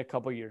them in a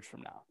couple years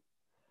from now,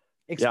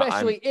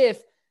 especially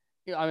if,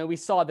 I mean, we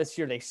saw this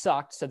year they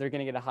sucked, so they're going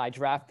to get a high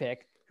draft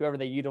pick. Whoever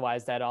they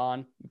utilize that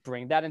on,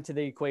 bring that into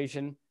the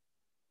equation.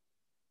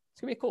 It's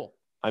going to be cool.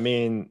 I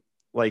mean,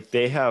 like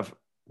they have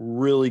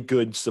really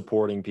good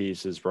supporting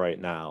pieces right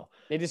now.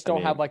 They just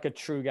don't have like a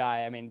true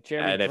guy. I mean,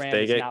 Jeremy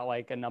Grant is not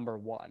like a number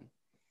one.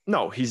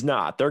 No, he's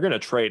not. They're going to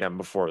trade him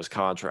before his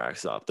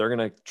contract's up. They're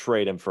going to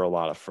trade him for a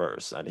lot of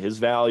firsts, and his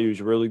value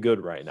is really good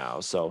right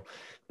now. So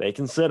they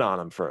can sit on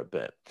him for a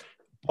bit.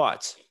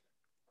 But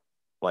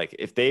like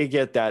if they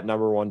get that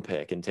number one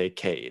pick and take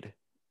Cade,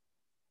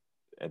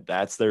 and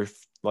that's their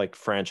like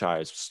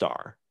franchise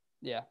star.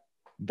 Yeah.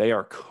 They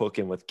are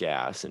cooking with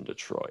gas in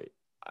Detroit.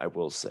 I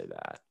will say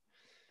that.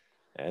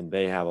 And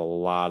they have a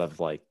lot of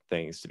like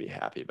things to be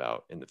happy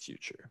about in the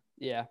future.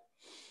 Yeah.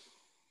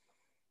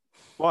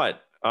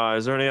 But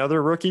is there any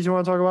other rookies you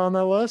want to talk about on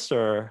that list,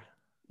 or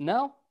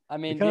no? I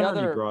mean, the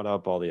other brought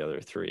up all the other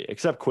three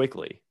except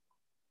Quickly.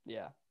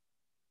 Yeah.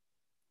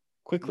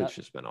 Quickly's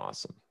just been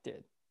awesome. Did.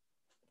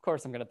 Of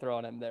course, I'm gonna throw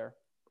him there.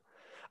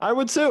 I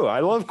would too.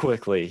 I love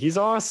Quickly. He's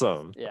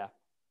awesome. Yeah.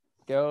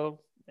 Go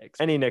Knicks.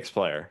 Any Knicks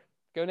player.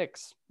 Go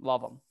Knicks.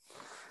 Love them.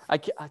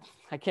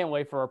 I can't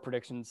wait for our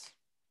predictions.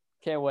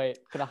 Can't wait.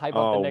 Gonna hype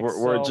up the Knicks.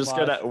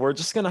 We're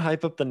just gonna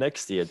hype up the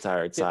Knicks the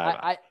entire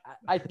time.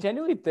 I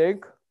genuinely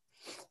think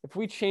if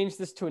we change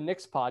this to a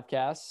Knicks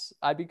podcast,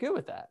 I'd be good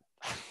with that.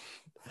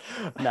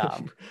 No,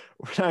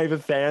 we're not even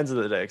fans of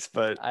the Knicks,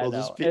 but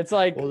it's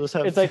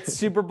like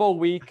Super Bowl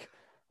week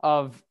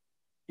of,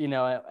 and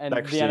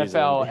next the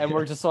NFL, season. And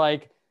we're just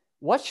like,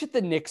 what should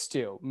the Knicks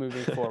do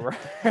moving forward?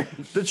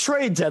 The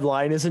trade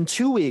deadline is in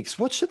 2 weeks.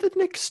 What should the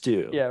Knicks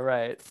do? Yeah,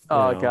 right.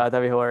 Oh God,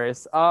 that'd be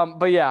hilarious.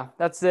 But yeah,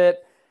 that's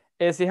it.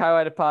 ASC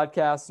Highlighted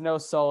Podcast. No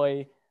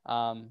Sully.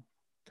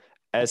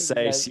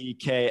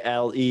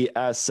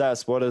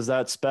 SACKLESS. What does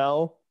that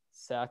spell?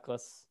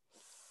 Sackless.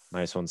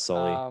 Nice one,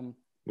 Sully.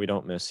 We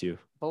don't miss you.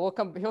 But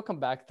he'll come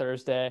back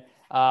Thursday.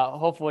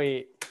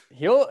 Hopefully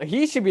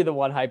he should be the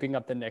one hyping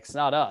up the Knicks,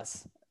 not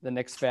us. The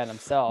Knicks fan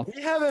himself.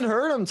 We haven't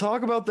heard him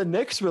talk about the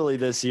Knicks really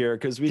this year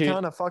because we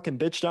kind of fucking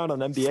bitched out on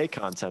NBA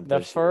content.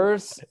 The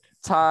first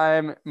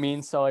time me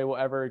and Sully will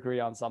ever agree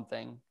on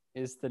something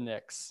is the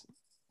Knicks.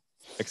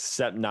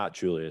 Except not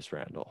Julius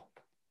Randle.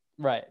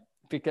 Right.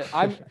 Because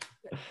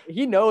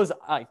he knows,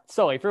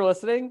 Sully, if you're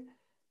listening,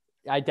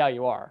 I doubt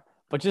you are,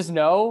 but just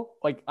know,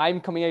 like,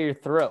 I'm coming at your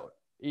throat.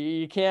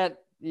 You can't,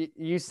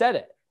 you said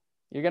it.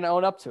 You're going to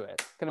own up to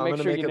it. Going to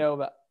make sure you know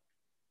about.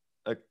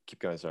 Keep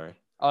going. Sorry.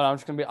 Oh, no,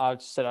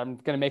 I'm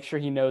going to make sure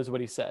he knows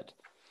what he said.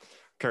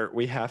 Kurt,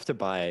 we have to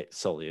buy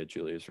Sully a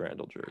Julius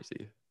Randle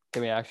jersey.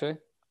 Can we actually?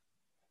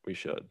 We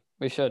should.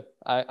 We should.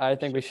 I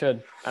think we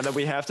should. And then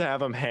we have to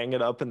have him hang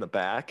it up in the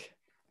back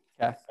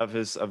of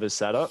his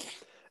setup.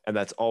 And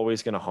that's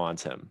always going to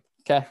haunt him.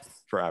 Okay.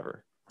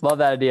 Forever. Love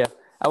that idea.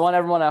 I want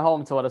everyone at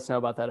home to let us know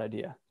about that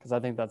idea because I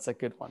think that's a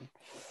good one.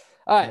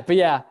 All right. But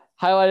yeah,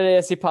 Highlighted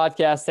ASC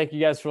Podcast. Thank you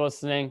guys for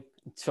listening.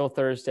 Until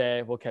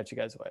Thursday. We'll catch you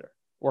guys later.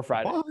 Or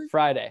Friday.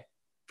 Bye.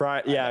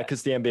 Friday. Yeah,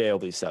 because the NBA will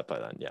be set by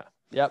then. Yeah.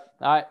 Yep.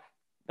 All right.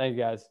 Thank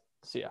you guys.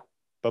 See ya.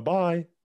 Bye-bye.